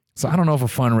bit. So I don't know if a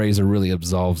fundraiser really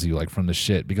absolves you like from the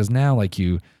shit, because now like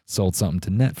you sold something to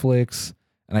Netflix,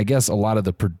 and I guess a lot of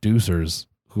the producers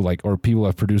who like, or people who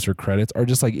have producer credits are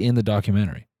just like in the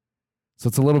documentary. So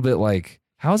it's a little bit like,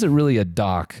 how is it really a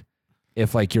doc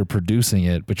if like you're producing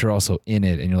it, but you're also in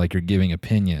it, and you're giving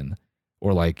opinion,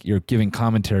 or like you're giving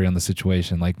commentary on the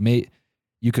situation? Like,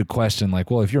 you could question like,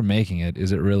 well, if you're making it,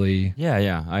 is it really?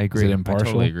 Yeah, I agree. Is it impartial?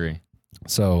 I totally agree.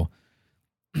 So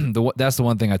that's the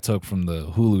one thing I took from the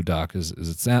Hulu doc is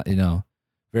it's not,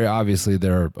 very obviously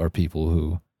there are people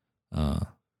who, I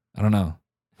don't know,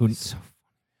 who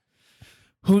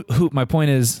my point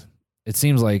is, it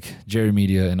seems like Jerry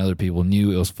Media and other people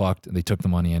knew it was fucked, and they took the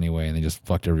money anyway, and they just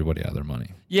fucked everybody out of their money.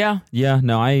 Yeah,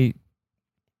 no, I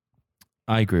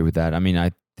agree with that. I mean,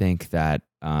 I think that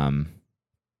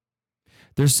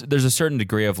there's a certain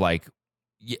degree of like,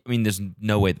 I mean, there's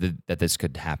no way that this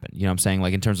could happen. You know what I'm saying?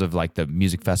 Like, in terms of like the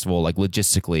music festival, like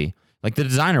logistically, like the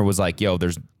designer was like, yo,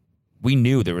 we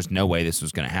knew there was no way this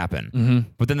was going to happen. Mm-hmm.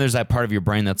 But then there's that part of your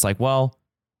brain that's like, well,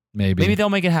 maybe they'll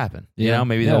make it happen. Yeah.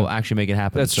 Maybe they'll actually make it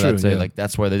happen. That's true. Yeah. Like,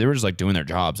 that's where they were just like doing their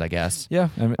jobs, I guess. Yeah.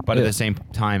 But at the same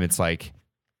time, it's like,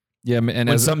 and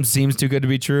when something seems too good to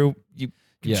be true, you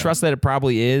trust that it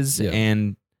probably is. Yeah.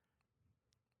 And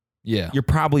you're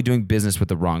probably doing business with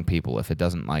the wrong people if it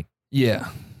doesn't like,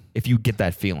 if you get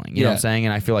that feeling, you know what I'm saying?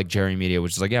 And I feel like Jerry Media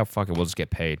was just like, yeah, fuck it, we'll just get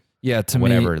paid. Yeah, to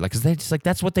whatever. me, Like, cause they just like,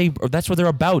 that's what they're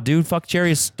about, dude. Fuck, Jerry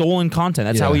has stolen content.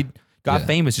 That's how he got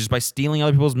famous, just by stealing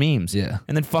other people's memes. Yeah.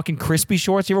 And then fucking Crispy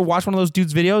Shorts. You ever watch one of those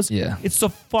dudes' videos? Yeah. It's the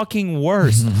fucking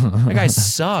worst. That guy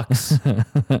sucks.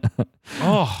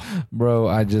 Oh, bro,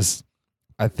 I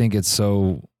think it's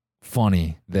so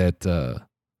funny that,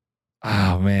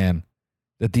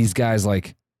 that these guys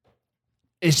like,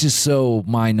 it's just so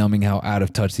mind-numbing how out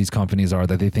of touch these companies are,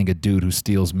 that they think a dude who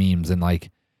steals memes and like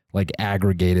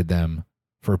aggregated them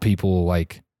for people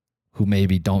like who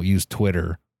maybe don't use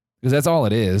Twitter, because that's all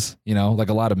it is, like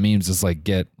a lot of memes just like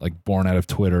get like born out of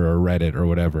Twitter or Reddit or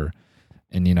whatever.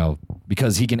 And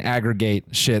because he can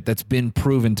aggregate shit that's been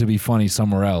proven to be funny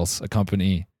somewhere else, a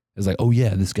company is like, oh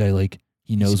yeah, this guy like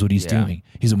he knows what he's doing.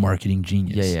 He's a marketing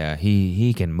genius. Yeah.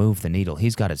 He can move the needle.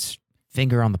 He's got his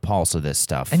finger on the pulse of this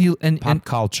stuff. And pop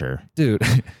culture, dude.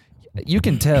 You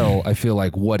can tell, I feel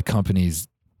like, what companies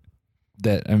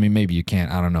that, I mean, maybe you can't,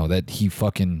 I don't know, that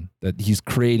he's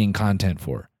creating content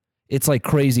for. It's like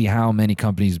crazy how many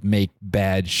companies make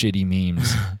bad, shitty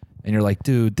memes. And you're like,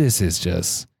 dude, this is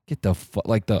just, get the fuck,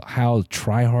 like how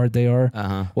try hard they are.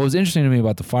 Uh-huh. What was interesting to me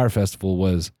about the Fire Festival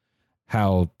was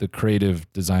how the creative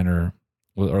designer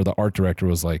or the art director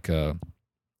was like,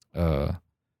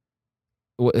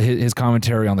 his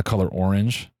commentary on the color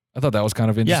orange. I thought that was kind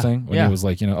of interesting when he was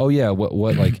like, oh yeah, what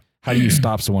like, how do you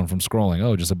stop someone from scrolling?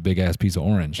 Oh, just a big ass piece of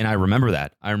orange. And I remember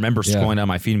that. I remember scrolling down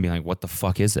my feed and being like, what the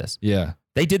fuck is this? Yeah.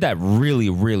 They did that really,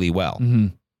 really well. Mm-hmm.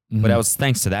 Mm-hmm. But that was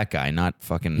thanks to that guy, not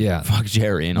fucking fuck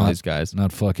Jerry and all these guys.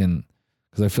 Not fucking,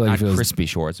 because I feel like not Crispy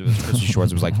Shorts. It was Crispy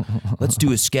Shorts. It was like, let's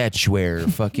do a sketch where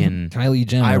fucking Kylie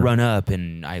Jenner. I run up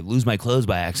and I lose my clothes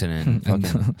by accident.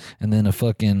 And then a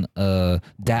fucking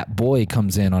dat boy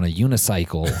comes in on a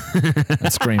unicycle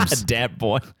and screams. Dat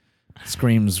boy.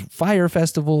 Screams fire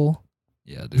festival.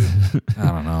 Yeah, dude. I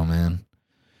don't know, man.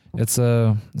 It's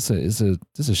a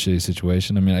shitty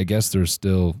situation. I mean, I guess there's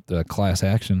still the class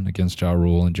action against Ja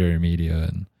Rule and Jerry Media,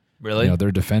 and really,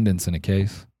 they're defendants in a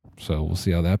case. So we'll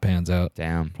see how that pans out.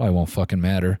 Damn, probably won't fucking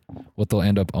matter what they'll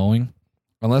end up owing,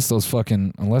 unless those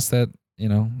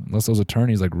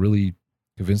attorneys like really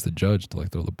convince the judge to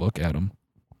like throw the book at them.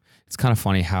 It's kind of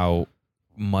funny how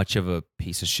much of a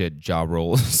piece of shit Ja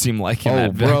Rule seemed like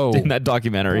in that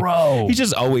documentary. Bro, he's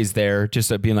just always there,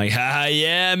 just being like,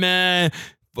 yeah, man.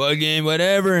 Fucking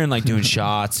whatever, and like doing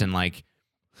shots and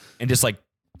just like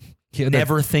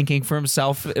never thinking for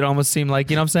himself. It almost seemed like,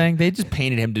 you know what I'm saying? They just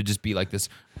painted him to just be like this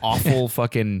awful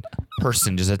fucking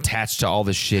person just attached to all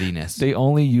this shittiness. They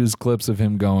only use clips of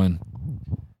him going,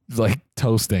 like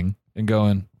toasting and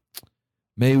going,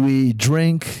 may we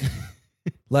drink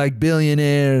like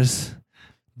billionaires,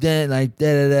 then like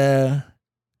da-da-da.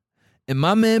 And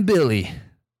my man Billy,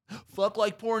 fuck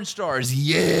like porn stars,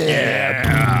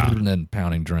 yeah. And then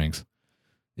pounding drinks.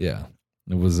 Yeah.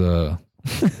 It was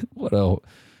what else?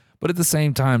 But at the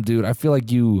same time, dude, I feel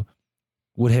like you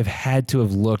would have had to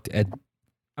have looked at,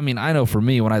 I mean, I know for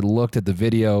me, when I looked at the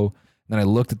video, then I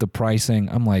looked at the pricing,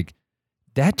 I'm like,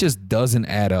 that just doesn't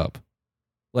add up.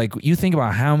 Like, you think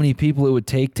about how many people it would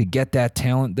take to get that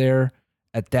talent there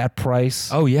at that price.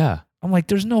 Oh, yeah. I'm like,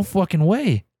 there's no fucking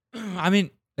way. I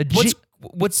mean,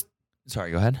 what's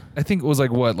sorry, go ahead. I think it was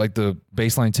like what? Like the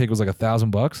baseline ticket was like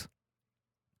 $1,000?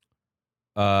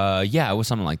 Yeah, it was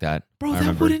something like that. Bro,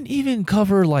 that wouldn't even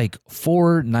cover like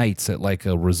 4 nights at like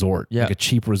a resort. Yeah. Like a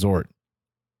cheap resort.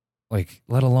 Like,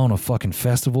 let alone a fucking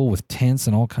festival with tents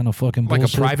and all kind of fucking bullshit.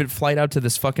 Like a private flight out to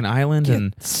this fucking island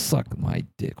and suck my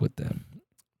dick with them.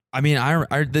 I mean,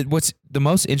 what's the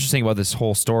most interesting about this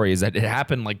whole story is that it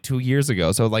happened like 2 years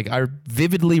ago. So like, I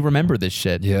vividly remember this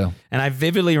shit. Yeah. And I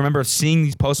vividly remember seeing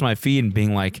these posts on my feed and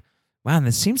being like, wow,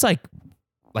 this seems like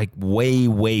way,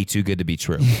 way too good to be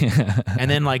true. And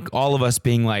then like all of us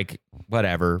being like,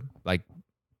 whatever, like,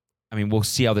 I mean, we'll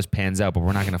see how this pans out, but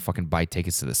we're not going to fucking buy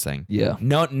tickets to this thing. Yeah.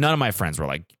 No, none of my friends were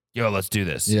like, yo, let's do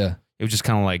this. Yeah. It was just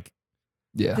kind of like,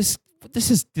 yeah, this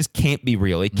can't be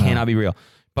real. It cannot be real.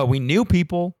 But we knew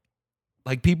people.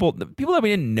 Like people that we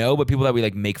didn't know, but people that we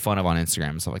like make fun of on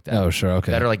Instagram and stuff like that. Oh, sure,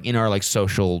 okay. That are like in our like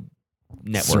social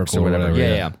networks Circle or whatever.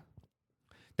 Yeah, yeah.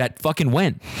 That fucking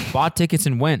went, bought tickets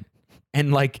and went,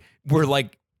 and like we're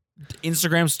like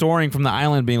Instagram storing from the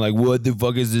island, being like, "What the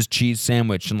fuck is this cheese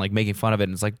sandwich?" and like making fun of it.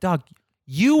 And it's like, dog,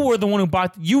 you were the one who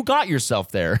bought. You got yourself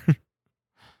there,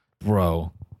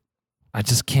 bro. I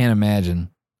just can't imagine.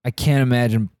 I can't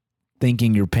imagine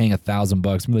thinking you're paying $1,000 and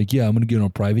be like, yeah, I'm gonna get on a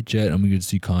private jet. I'm gonna get to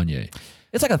see Kanye.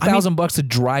 It's like $1,000 to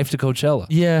drive to Coachella.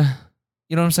 Yeah,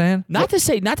 you know what I'm saying? Not to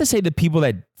say the people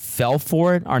that fell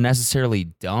for it are necessarily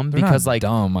dumb. They're because not like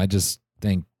dumb. I just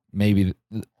think maybe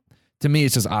to me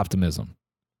it's just optimism.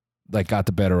 Like got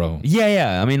the better of them.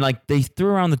 Yeah. I mean, like they threw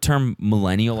around the term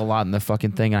millennial a lot in the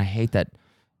fucking thing, and I hate that.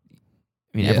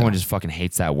 I mean, everyone just fucking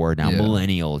hates that word now. Yeah.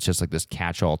 Millennial. It's just like this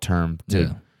catch-all term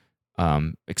to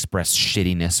express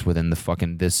shittiness within the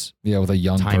fucking this with a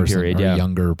young time person period, or a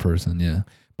younger person. Yeah,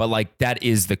 but like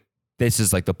this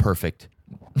is like the perfect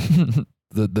the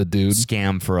dude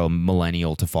scam for a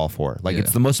millennial to fall for. Like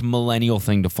it's the most millennial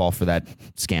thing to fall for that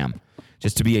scam,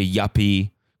 just to be a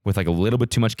yuppie with like a little bit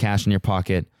too much cash in your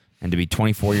pocket. And to be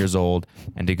 24 years old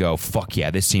and to go, fuck yeah,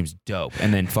 this seems dope.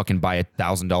 And then fucking buy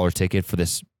 $1,000 ticket for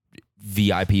this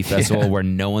VIP festival where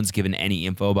no one's given any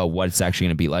info about what it's actually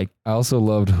going to be like. I also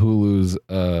loved Hulu's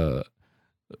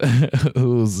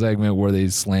segment where they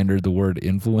slandered the word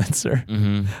influencer.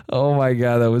 Mm-hmm. Oh my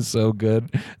God, that was so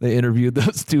good. They interviewed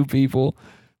those two people,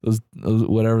 those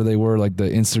whatever they were, like the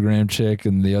Instagram chick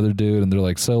and the other dude. And they're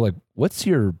like, so like, what's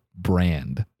your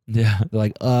brand? Yeah. They're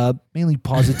like, mainly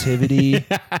positivity.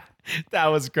 That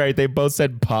was great. They both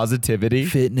said positivity.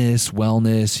 Fitness,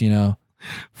 wellness, you know.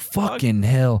 Fucking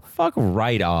hell. Fuck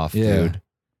right off, dude.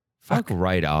 Fuck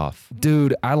right off.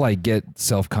 Dude, I like get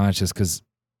self-conscious because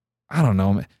I don't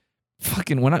know.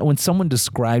 Fucking when someone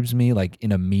describes me like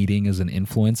in a meeting as an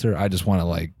influencer, I just want to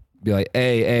like be like,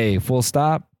 hey, full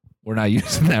stop. We're not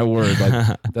using that word.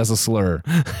 Like, that's a slur.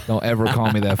 Don't ever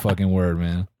call me that fucking word,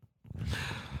 man.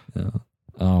 Yeah.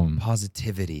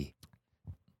 Positivity.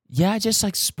 Yeah, just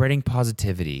like spreading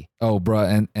positivity. Oh,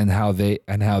 bro, and how the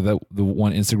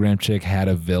one Instagram chick had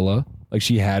a villa. Like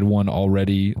she had one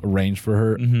already arranged for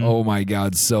her. Mm-hmm. Oh my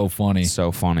God, so funny.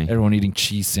 So funny. Everyone eating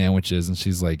cheese sandwiches and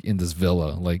she's like in this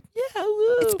villa. Like, yeah,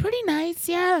 it's pretty nice.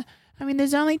 Yeah. I mean,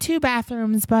 there's only 2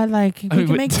 bathrooms, but like we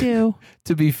can make do.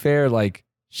 To be fair, like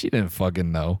she didn't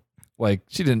fucking know. Like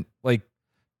she didn't like.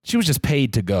 She was just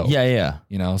paid to go. Yeah.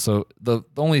 You know, so the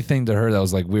only thing to her that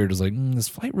was like weird was like, this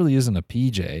flight really isn't a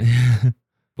PJ.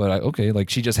 But okay, like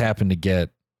she just happened to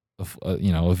get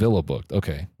a villa booked.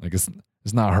 Okay, like it's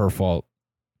not her fault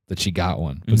that she got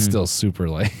one, but still super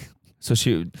like. So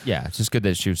it's just good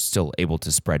that she was still able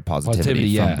to spread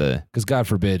positivity from the. Because God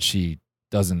forbid she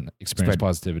doesn't experience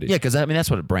positivity. Yeah, because I mean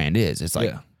that's what a brand is. It's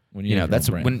like when that's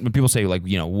when people say like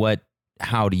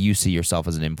how do you see yourself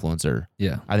as an influencer?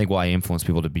 Yeah. I think I influence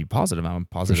people to be positive. I'm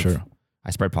positive. For sure.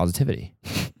 I spread positivity.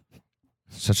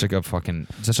 such like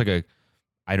a,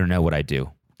 I don't know what I do.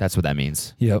 That's what that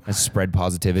means. Yep. I spread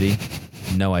positivity.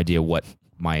 No idea what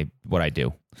I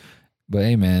do. But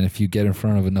hey, man, if you get in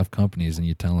front of enough companies and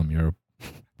you tell them you're a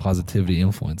positivity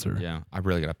influencer. Yeah. I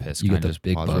really got to piss. You Can get I the just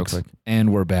big pause bucks. real quick?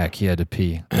 And we're back. He had to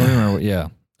pee. I don't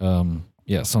remember.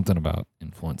 Yeah, something about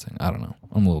influencing. I don't know.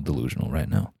 I'm a little delusional right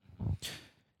now. I'm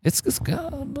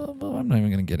not even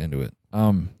gonna get into it.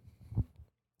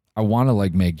 I want to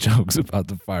like make jokes about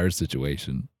the fire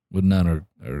situation, but none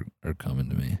are coming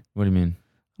to me. What do you mean?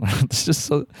 It's just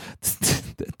so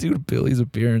that dude Billy's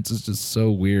appearance is just so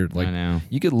weird. Like I know.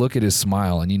 you could look at his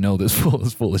smile and you know this fool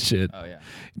is full of shit. Oh yeah.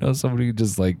 You know, somebody who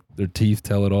just like their teeth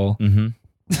tell it all. Mm-hmm.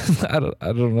 I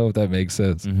don't know if that makes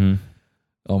sense. Mm-hmm.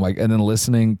 Oh my! And then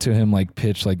listening to him like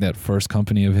pitch like that first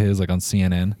company of his like on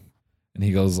CNN. And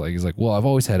he goes like, he's like, well, I've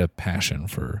always had a passion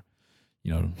for,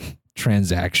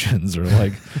 transactions or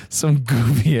like some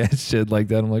goofy ass shit like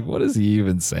that. I'm like, what is he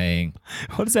even saying?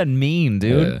 What does that mean,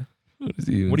 dude? Yeah. What is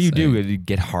he even What do you saying? do? You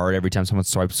get hard every time someone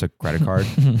swipes a credit card?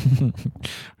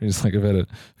 It's like I've had a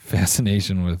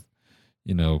fascination with,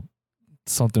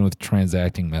 something with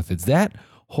transacting methods. That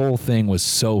whole thing was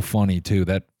so funny too.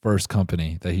 That first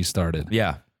company that he started.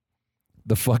 Yeah.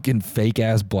 The fucking fake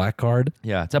ass black card.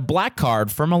 Yeah. It's a black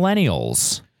card for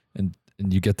millennials. And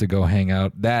you get to go hang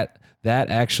out. That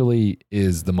actually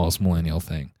is the most millennial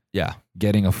thing. Yeah.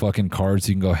 Getting a fucking card so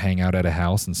you can go hang out at a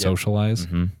house and socialize.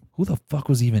 Mm-hmm. Who the fuck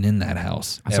was even in that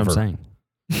house? That's what I'm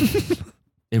saying.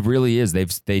 It really is.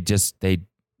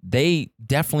 They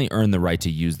definitely earned the right to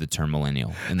use the term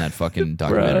millennial in that fucking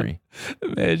documentary.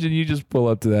 Bruh, imagine you just pull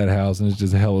up to that house and it's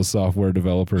just hella software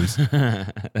developers.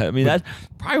 I mean, that's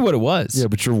probably what it was. Yeah,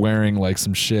 but you're wearing like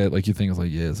some shit. Like you think it's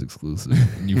like, yeah, it's exclusive.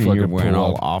 And you fucking You're wearing pull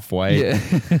all up. off-white. Yeah.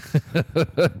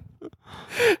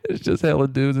 It's just hella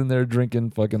dudes in there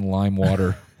drinking fucking lime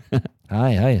water. Hi,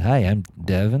 I'm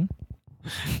Devin.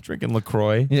 Drinking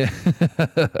LaCroix. Yeah.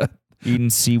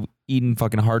 Eating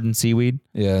fucking hardened seaweed.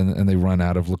 Yeah, and they run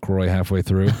out of LaCroix halfway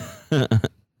through.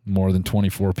 More than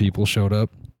 24 people showed up.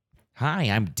 Hi,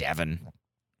 I'm Devin.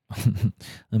 I'm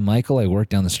Michael. I work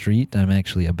down the street. I'm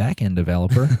actually a back-end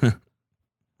developer.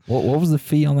 What was the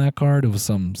fee on that card? It was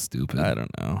something stupid. I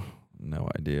don't know. No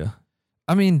idea.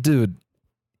 I mean, dude,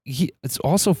 it's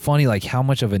also funny like how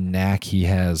much of a knack he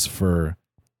has for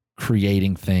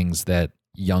creating things that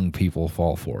young people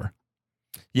fall for.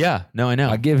 Yeah. No, I know.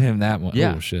 I give him that one.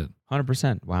 Yeah. Oh, shit.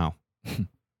 100%. Wow. That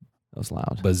was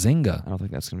loud. Bazinga. I don't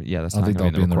think that's going to be. Yeah, that's I not don't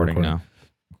going to think be in the that'll recording be in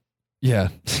the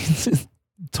now. Yeah.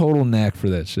 Total knack for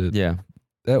that shit. Yeah.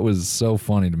 That was so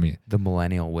funny to me. The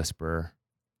millennial whisperer.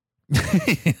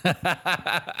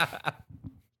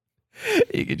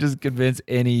 You could just convince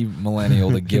any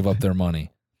millennial to give up their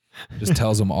money. Just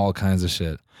tells them all kinds of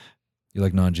shit. You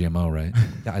like non-GMO, right?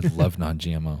 Yeah, I love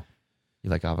non-GMO. You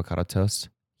like avocado toast?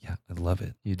 Yeah, I love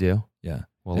it. You do? Yeah.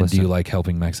 Well, and listen. do you like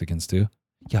helping Mexicans too?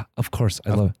 Yeah, of course. I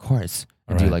love it. Of course.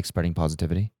 All Do you right. like spreading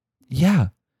positivity? Yeah.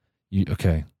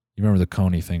 Okay. You remember the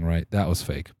Coney thing, right? That was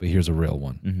fake, but here's a real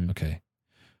one. Mm-hmm. Okay.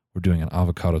 We're doing an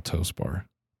avocado toast bar.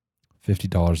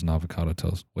 $50 an avocado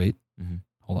toast. Wait. Mm-hmm.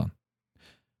 Hold on.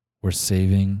 We're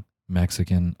saving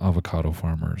Mexican avocado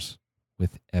farmers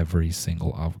with every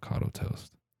single avocado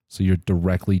toast. So you're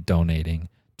directly donating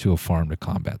to a farm to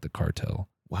combat the cartel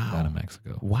out of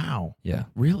Mexico. Wow. Yeah.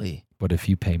 Really? But if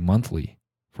you pay monthly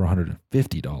for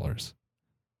 $150,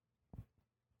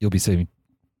 you'll be saving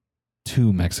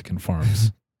 2 Mexican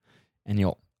farms And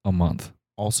you'll a month.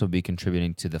 also be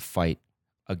contributing to the fight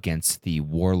against the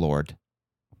warlord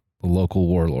The local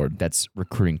warlord that's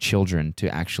recruiting children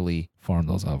to actually farm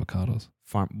those avocados.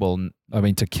 farm. Well, I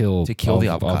mean, to kill the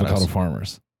avocado avocados.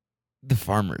 farmers. The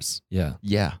farmers. Yeah.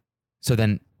 Yeah. So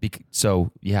then,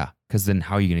 because then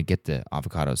how are you going to get the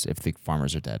avocados if the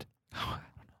farmers are dead?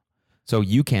 So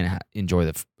you can't enjoy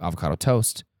the avocado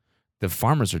toast. The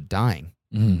farmers are dying,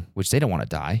 which they don't want to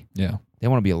die. Yeah. They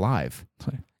want to be alive.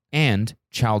 And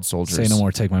child soldiers. Say no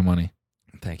more, take my money.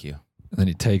 Thank you. And then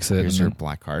he takes it. Here's your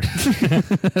black card.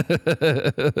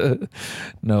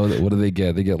 No, what do they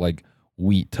get? They get like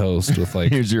wheat toast with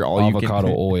like Here's your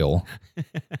avocado oil.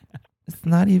 It's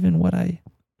not even what I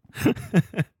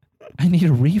need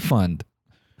a refund.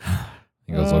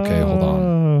 He goes, okay, hold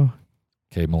on.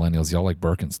 Okay, millennials, y'all like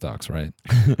Birkenstocks, right?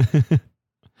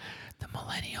 The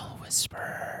millennial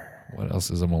whisper. What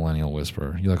else is a millennial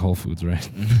whisper? You like Whole Foods, right?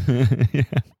 Yeah.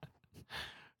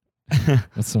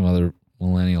 What's some other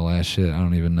millennial ass shit? I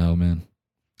don't even know, man.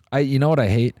 You know what I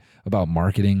hate about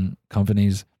marketing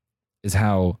companies is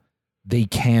how they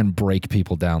can break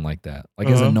people down like that. Like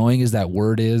as annoying as that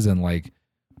word is and like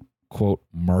quote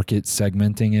market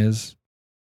segmenting is.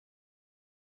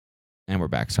 And we're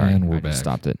back. Sorry. And we're I back. just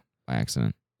stopped it by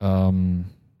accident. Can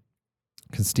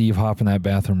Steve hop in that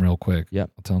bathroom real quick?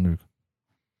 Yep. I'll tell him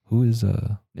who is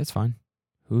It's fine.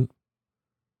 Who?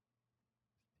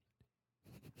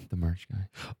 The merch guy.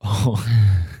 Oh.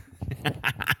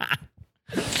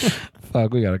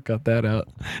 Fuck, we gotta cut that out.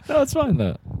 No, it's fine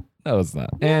though. No, it's not.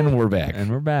 And we're back. And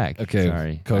we're back. Okay.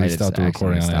 Sorry. Cody I just stopped the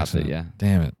recording on accidentally accident. stopped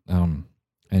Damn it.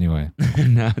 Anyway.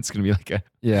 Now it's gonna be like a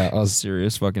Yeah,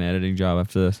 serious fucking editing job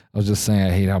after this. I was just saying I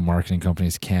hate how marketing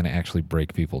companies can actually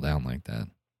break people down like that.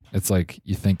 It's like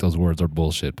you think those words are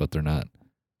bullshit, but they're not.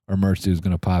 Our merch dude's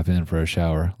gonna pop in for a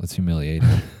shower. Let's humiliate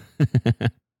him.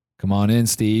 Come on in,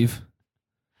 Steve.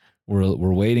 We're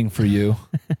waiting for you.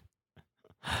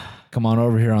 Come on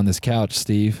over here on this couch,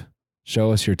 Steve.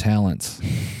 Show us your talents.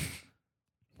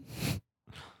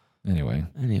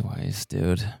 Anyways,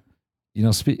 dude. You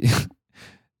know,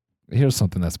 here's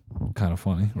something that's kind of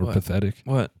funny or pathetic.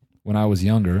 What? When I was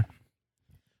younger,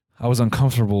 I was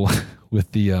uncomfortable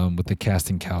with the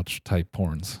casting couch type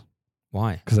porns.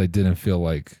 Why? Because I didn't feel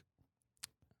like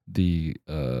the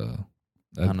Not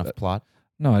enough plot?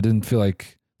 No, I didn't feel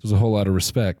like there was a whole lot of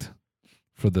respect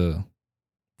for the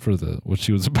what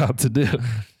she was about to do.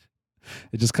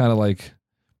 It just kind of like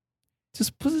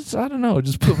I don't know, it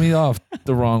just put me off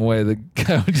the wrong way. The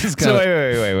guy would just kind of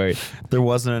wait. There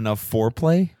wasn't enough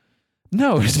foreplay?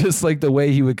 No, it's just like the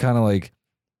way he would kind of like,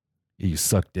 you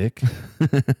suck dick.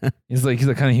 he's like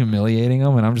kind of humiliating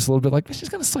him, and I'm just a little bit like, she's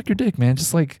gonna suck your dick, man.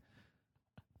 Just like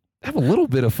have a little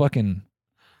bit of fucking.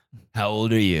 How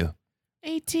old are you?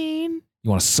 18. You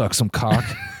want to suck some cock?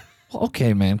 Well,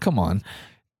 okay, man, come on.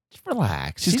 Just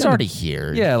relax. She's She's gonna- already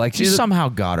here. Yeah, like You somehow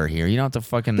got her here. You don't have to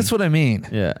fucking. That's what I mean.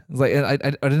 Yeah. It's like I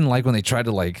didn't like when they tried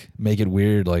to like make it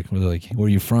weird. Like where they're like, where are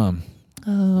you from?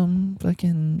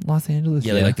 Fucking Los Angeles.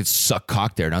 Yeah, they like to suck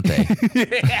cock there, don't they?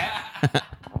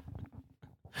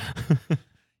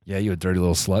 Yeah, you a dirty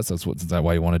little slut. Is that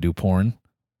why you want to do porn?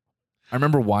 I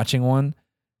remember watching one,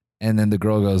 and then the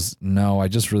girl goes, "No, I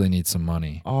just really need some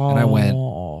money." And I went,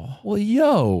 "Well,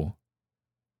 yo."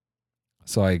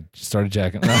 So I started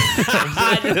jacking.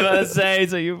 I was about to say,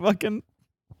 so you fucking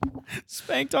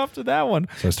spanked off to that one.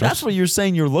 So I started, That's what you're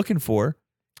saying you're looking for.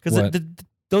 Because What?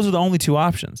 those are the only two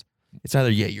options. It's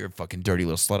either, yeah, you're a fucking dirty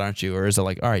little slut, aren't you? Or is it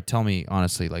like, all right, tell me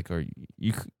honestly, like, are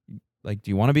you like, do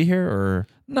you want to be here? Or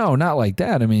no, not like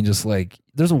that. I mean, just like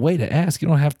there's a way to ask. You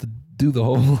don't have to do the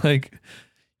whole like,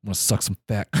 you want to suck some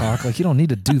fat cock. Like you don't need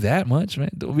to do that much,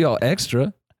 man. Don't be all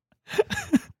extra.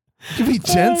 You can be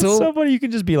gentle. Somebody, you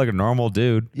can just be like a normal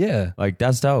dude. Yeah. Like,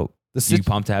 that's dope. The You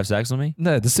pumped to have sex with me?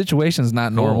 No, the situation's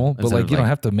not Cool. normal, but Instead like of you don't like-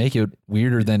 have to make it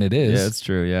weirder than it is. Yeah, it's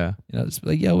true. Yeah. You know, just be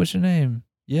like, yo, what's your name?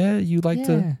 Yeah, you like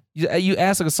to. You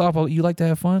ask like a softball. You like to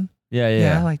have fun? Yeah.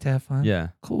 I like to have fun. Yeah.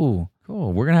 Cool.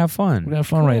 Cool. We're going to have fun. We're gonna have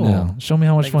fun right now. Show me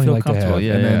how much Make fun me you feel like to have. comfortable.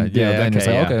 Yeah, and then, yeah, then it's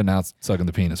okay, like, yeah. okay, now it's sucking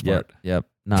the penis part. Yep.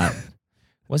 Not.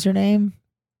 What's your name?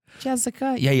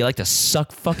 Jessica. Yeah, you like to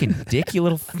suck fucking dick, you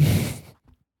little.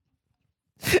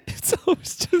 It's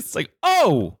always just like,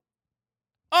 oh.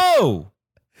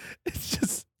 It's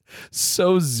just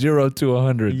so 0 to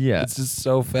 100. Yeah. It's just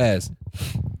so fast.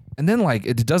 And then like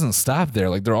it doesn't stop there.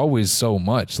 Like they're always so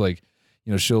much. Like,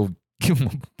 you know, she'll give him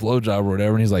a blowjob or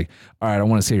whatever, and he's like, all right, I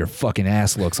want to see how your fucking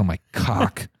ass looks on my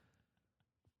cock.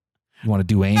 You want to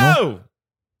do anal? No.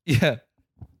 Yeah.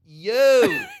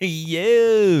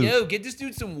 Yo, get this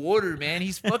dude some water, man.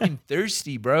 He's fucking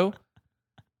thirsty, bro.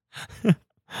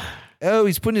 Oh,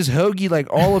 he's putting his hoagie like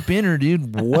all up in her,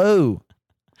 dude. Whoa.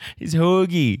 He's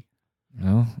hoogie.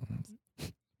 No,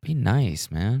 Be nice,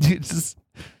 man. dude, just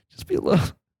be a little.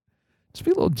 Just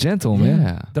be a little gentle, man.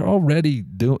 Yeah. They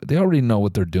already know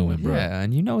what they're doing, bro. Yeah,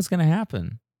 and you know what's gonna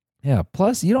happen. Yeah.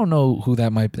 Plus, you don't know who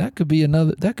that might be. That could be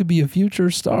a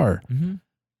future star. Mm-hmm.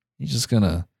 You're just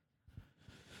gonna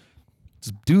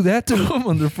just do that to them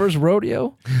on their first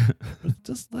rodeo.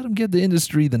 Just let them get the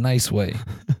industry the nice way.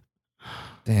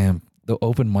 Damn, the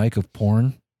open mic of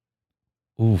porn.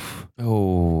 Oof.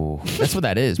 Oh, that's what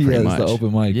that is, pretty much. It's the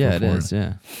open mic. Yeah, for it porn. is.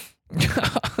 Yeah.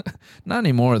 Not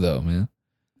anymore, though, man.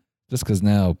 Just because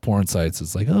now porn sites,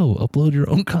 it's like, oh, upload your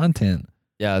own content.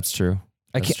 Yeah, that's true.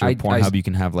 That's true. Pornhub, you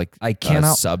can have like I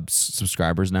cannot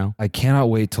subscribers now. I cannot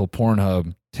wait till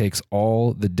Pornhub takes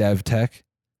all the dev tech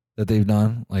that they've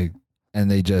done, and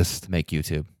they just Make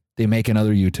YouTube. they make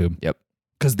another YouTube. Yep.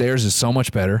 Because theirs is so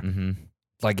much better, Mm-hmm.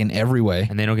 like in every way.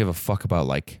 And they don't give a fuck about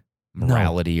like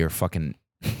morality or fucking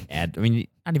ad. I mean,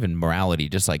 not even morality,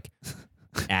 just like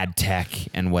ad tech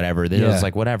and whatever. They're just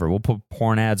like, whatever. We'll put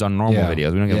porn ads on normal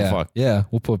videos. We don't give a fuck. Yeah,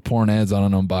 we'll put porn ads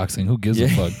on an unboxing. Who gives a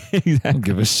fuck? Exactly. Don't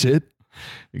give a shit.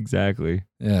 Exactly.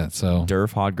 Yeah, so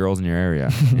Derf hot girls in your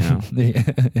area, you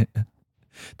know?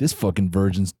 This fucking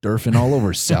virgin's derfing all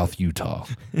over South Utah.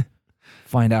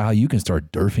 Find out how you can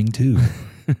start derfing too.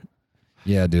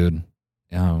 Yeah, dude.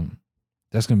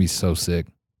 That's gonna be so sick.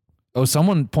 Oh,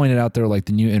 someone pointed out there like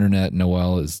the new internet.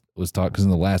 Noel was talking because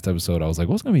in the last episode I was like,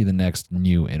 what's gonna be the next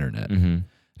new internet? Mm-hmm.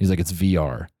 He's like, it's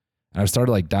VR. And I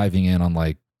started like diving in on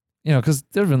like, because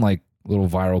there've been like little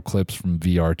viral clips from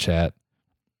VR chat.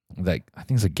 Like I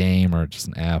think it's a game or just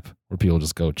an app where people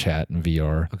just go chat in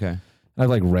VR. Okay. And I've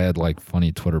like read like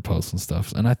funny Twitter posts and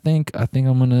stuff. And I think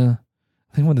I'm gonna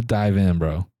dive in,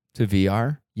 bro. To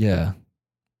VR? Yeah.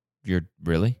 You're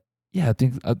really? Yeah, I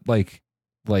think like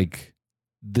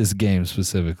this game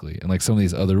specifically and like some of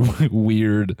these other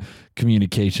weird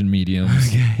communication mediums.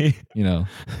 Okay.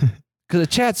 Because a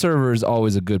chat server is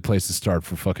always a good place to start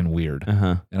for fucking weird.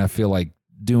 Uh-huh. And I feel like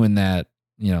doing that,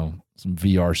 some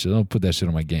VR shit. I'll put that shit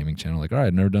on my gaming channel. Like, all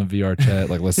right, never done VR chat.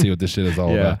 Like, let's see what this shit is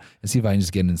all about. And see if I can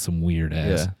just get in some weird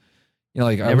ass. Yeah.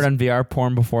 Like Never done VR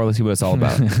porn before. Let's see what it's all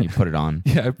about. You put it on.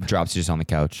 Yeah. Drops you just on the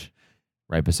couch,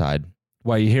 right beside.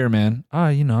 Why you here, man?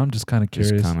 I'm just kind of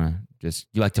curious.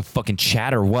 You like to fucking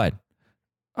chat or what?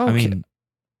 Oh, I mean,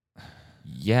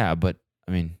 yeah, but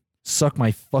I mean, suck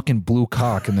my fucking blue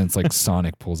cock, and then it's like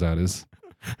Sonic pulls out his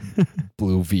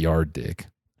blue VR dick.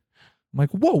 I'm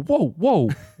like, whoa.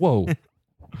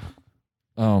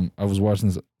 I was watching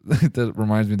this. That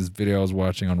reminds me of this video I was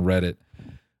watching on Reddit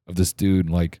of this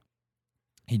dude. Like,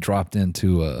 he dropped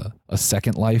into a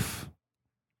Second Life.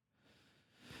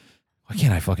 Why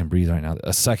can't I fucking breathe right now?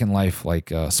 A Second Life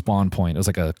spawn point. It was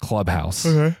like a clubhouse.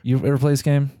 Okay. You ever play this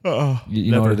game?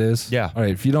 You know what it is? Yeah. All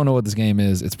right. If you don't know what this game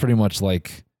is, it's pretty much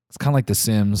like it's kind of like The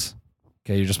Sims.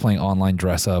 Okay, you're just playing online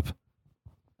dress up,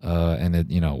 and it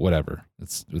whatever.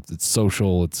 It's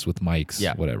social. It's with mics.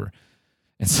 Yeah. Whatever.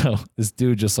 And so this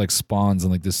dude just like spawns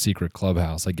in like this secret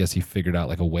clubhouse. I guess he figured out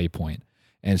like a waypoint,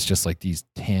 and it's just like these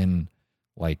 10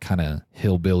 like kind of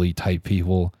hillbilly type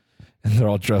people. And they're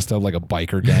all dressed up like a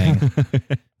biker gang.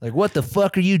 Like, what the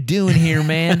fuck are you doing here,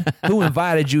 man? Who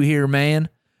invited you here, man?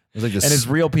 It's like this, and it's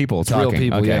real people talking. Real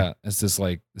people, okay. yeah. It's just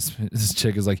like, this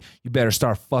chick is like, you better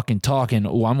start fucking talking.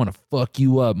 Oh, I'm going to fuck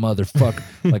you up, motherfucker.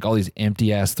 Like all these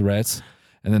empty ass threats.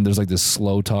 And then there's like this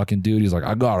slow talking dude. He's like,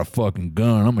 I got a fucking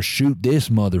gun. I'm going to shoot this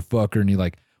motherfucker. And he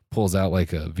like pulls out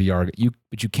like a VR.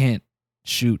 But you can't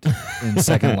shoot in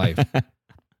Second Life.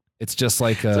 It's just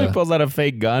like so he pulls out a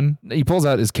fake gun.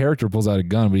 His character pulls out a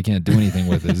gun, but he can't do anything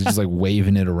with it. He's just like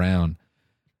waving it around.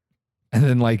 And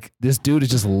then like this dude is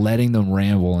just letting them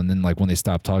ramble. And then like when they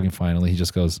stop talking finally, he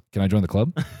just goes, can I join the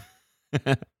club?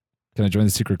 Can I join the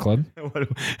secret club?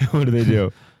 What do they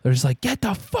do? They're just like, get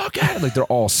the fuck out. Like they're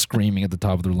all screaming at the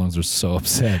top of their lungs. They're so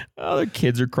upset. Oh, their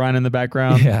kids are crying in the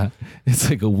background. Yeah.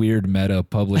 It's like a weird meta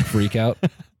public freak out.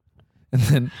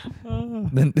 And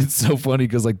then it's so funny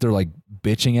because like they're like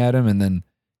bitching at him, and then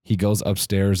he goes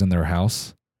upstairs in their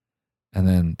house, and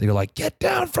then they go like, get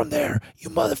down from there, you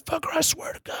motherfucker, I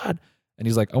swear to God. And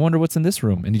he's like, I wonder what's in this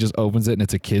room. And he just opens it, and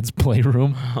it's a kid's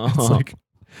playroom. It's like,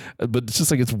 but it's just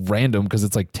like, it's random because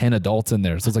it's like 10 adults in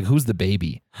there. So it's like, who's the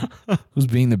baby? Who's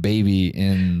being the baby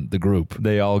in the group?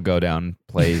 They all go down,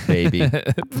 play baby.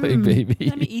 Play baby.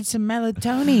 Let me eat some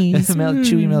melatonin.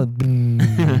 Chewy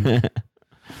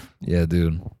Yeah,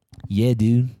 dude. Yeah,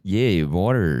 dude. Yeah,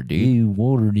 water, dude. Yeah,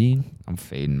 water, dude. I'm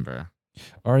fading, bro.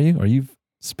 Are you? Are you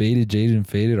spaded, jaded, and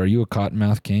faded? Are you a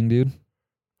cottonmouth king, dude?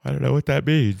 I don't know what that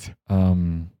means.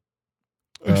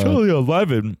 It's only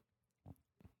 11.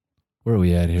 Where are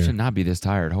we at I here? should not be this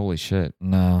tired. Holy shit.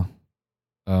 No.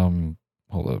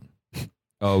 Hold up.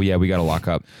 Oh, yeah, we got to lock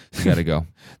up. We got to go.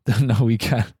 No, we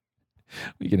got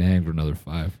We can hang for another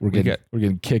 5. We're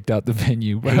getting kicked out the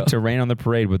venue, bro. Hate to rain on the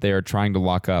parade, but they are trying to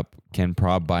lock up. Can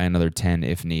prob buy another 10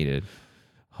 if needed.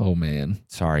 Oh man,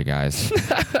 sorry guys.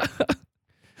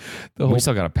 We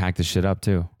still got to pack this shit up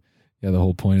too. Yeah, the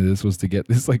whole point of this was to get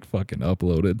this like fucking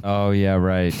uploaded. Oh yeah,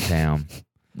 right. Damn.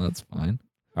 That's fine.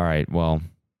 All right. Well,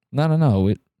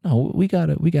 no. We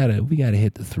gotta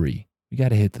hit the 3. We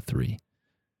gotta hit the 3.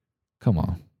 Come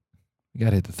on, we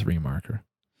gotta hit the 3 marker.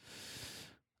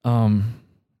 I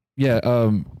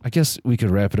guess we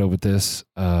could wrap it up with this.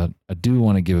 I do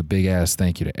want to give a big ass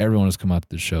thank you to everyone who's come out to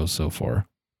the show so far.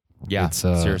 Yeah,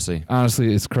 seriously.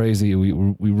 Honestly, it's crazy.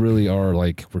 We really are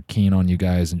like, we're keen on you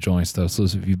guys enjoying stuff. So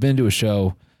if you've been to a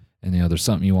show and there's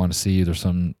something you want to see, there's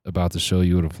something about the show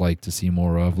you would have liked to see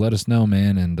more of, let us know,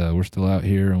 man. And we're still out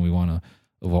here and we want to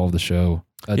evolve the show.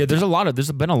 There's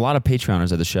been a lot of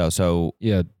Patreoners at the show. So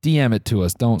yeah, DM it to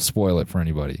us. Don't spoil it for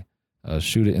anybody.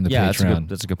 Shoot it in the Patreon.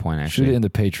 That's a good point, actually. Shoot it in the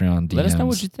Patreon DMs. Let us know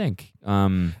what you think.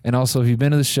 And also, if you've been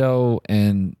to the show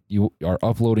and you are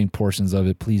uploading portions of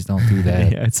it, please don't do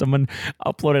that. Yeah, someone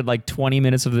uploaded like 20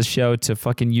 minutes of the show to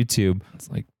fucking YouTube. It's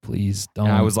like, please don't.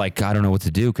 And I was like, I don't know what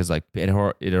to do because like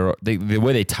the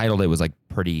way they titled it was like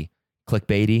pretty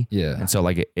clickbaity. Yeah. And so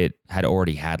like it had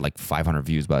already had like 500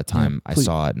 views by the time I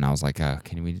saw it, and I was like,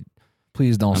 can we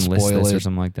please don't spoil this it or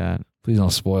something like that? Please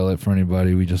don't spoil it for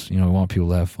anybody. We just, we want people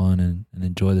to have fun and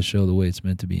enjoy the show the way it's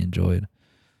meant to be enjoyed.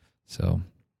 So,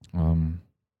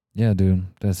 yeah, dude,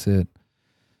 that's it.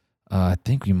 I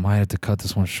think we might have to cut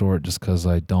this one short just because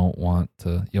I don't want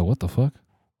to. Yo, what the fuck?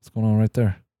 What's going on right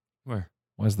there? Where?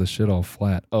 Why is the shit all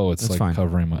flat? Oh, it's that's like fine.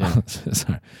 Covering my. Yeah.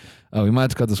 Sorry. We might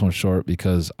have to cut this one short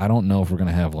because I don't know if we're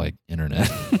gonna have like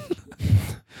internet.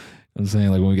 I'm saying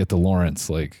like when we get to Lawrence,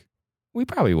 like we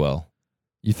probably will.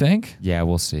 You think? Yeah,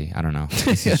 we'll see. I don't know.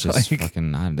 This is just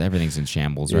fucking everything's in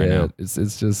shambles right now.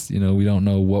 It's just, we don't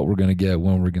know what we're going to get,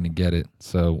 when we're going to get it.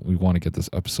 So we want to get this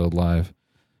episode live.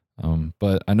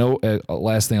 But I know,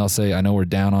 last thing I'll say, I know we're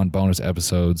down on bonus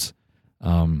episodes.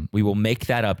 We will make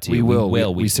that up to you.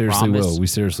 We seriously will. We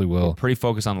seriously will. We're pretty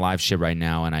focused on live shit right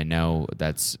now. And I know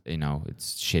that's,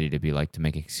 it's shitty to be like, to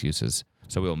make excuses.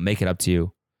 So we'll make it up to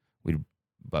you.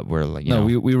 But we're like,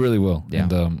 we really will. Yeah.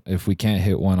 And if we can't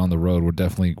hit one on the road, we're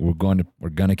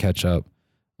going to catch up.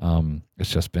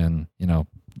 It's just been,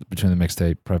 between the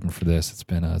mixtape, prepping for this, it's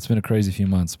been a crazy few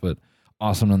months, but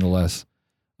awesome nonetheless.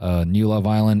 New Love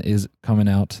Island is coming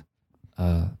out,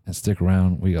 and stick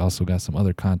around. We also got some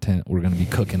other content we're going to be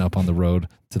cooking up on the road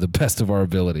to the best of our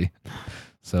ability.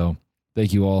 So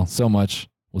thank you all so much.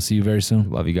 We'll see you very soon.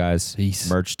 Love you guys. Peace.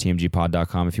 Merch,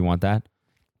 tmgpod.com if you want that.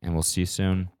 And we'll see you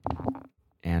soon.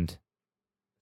 And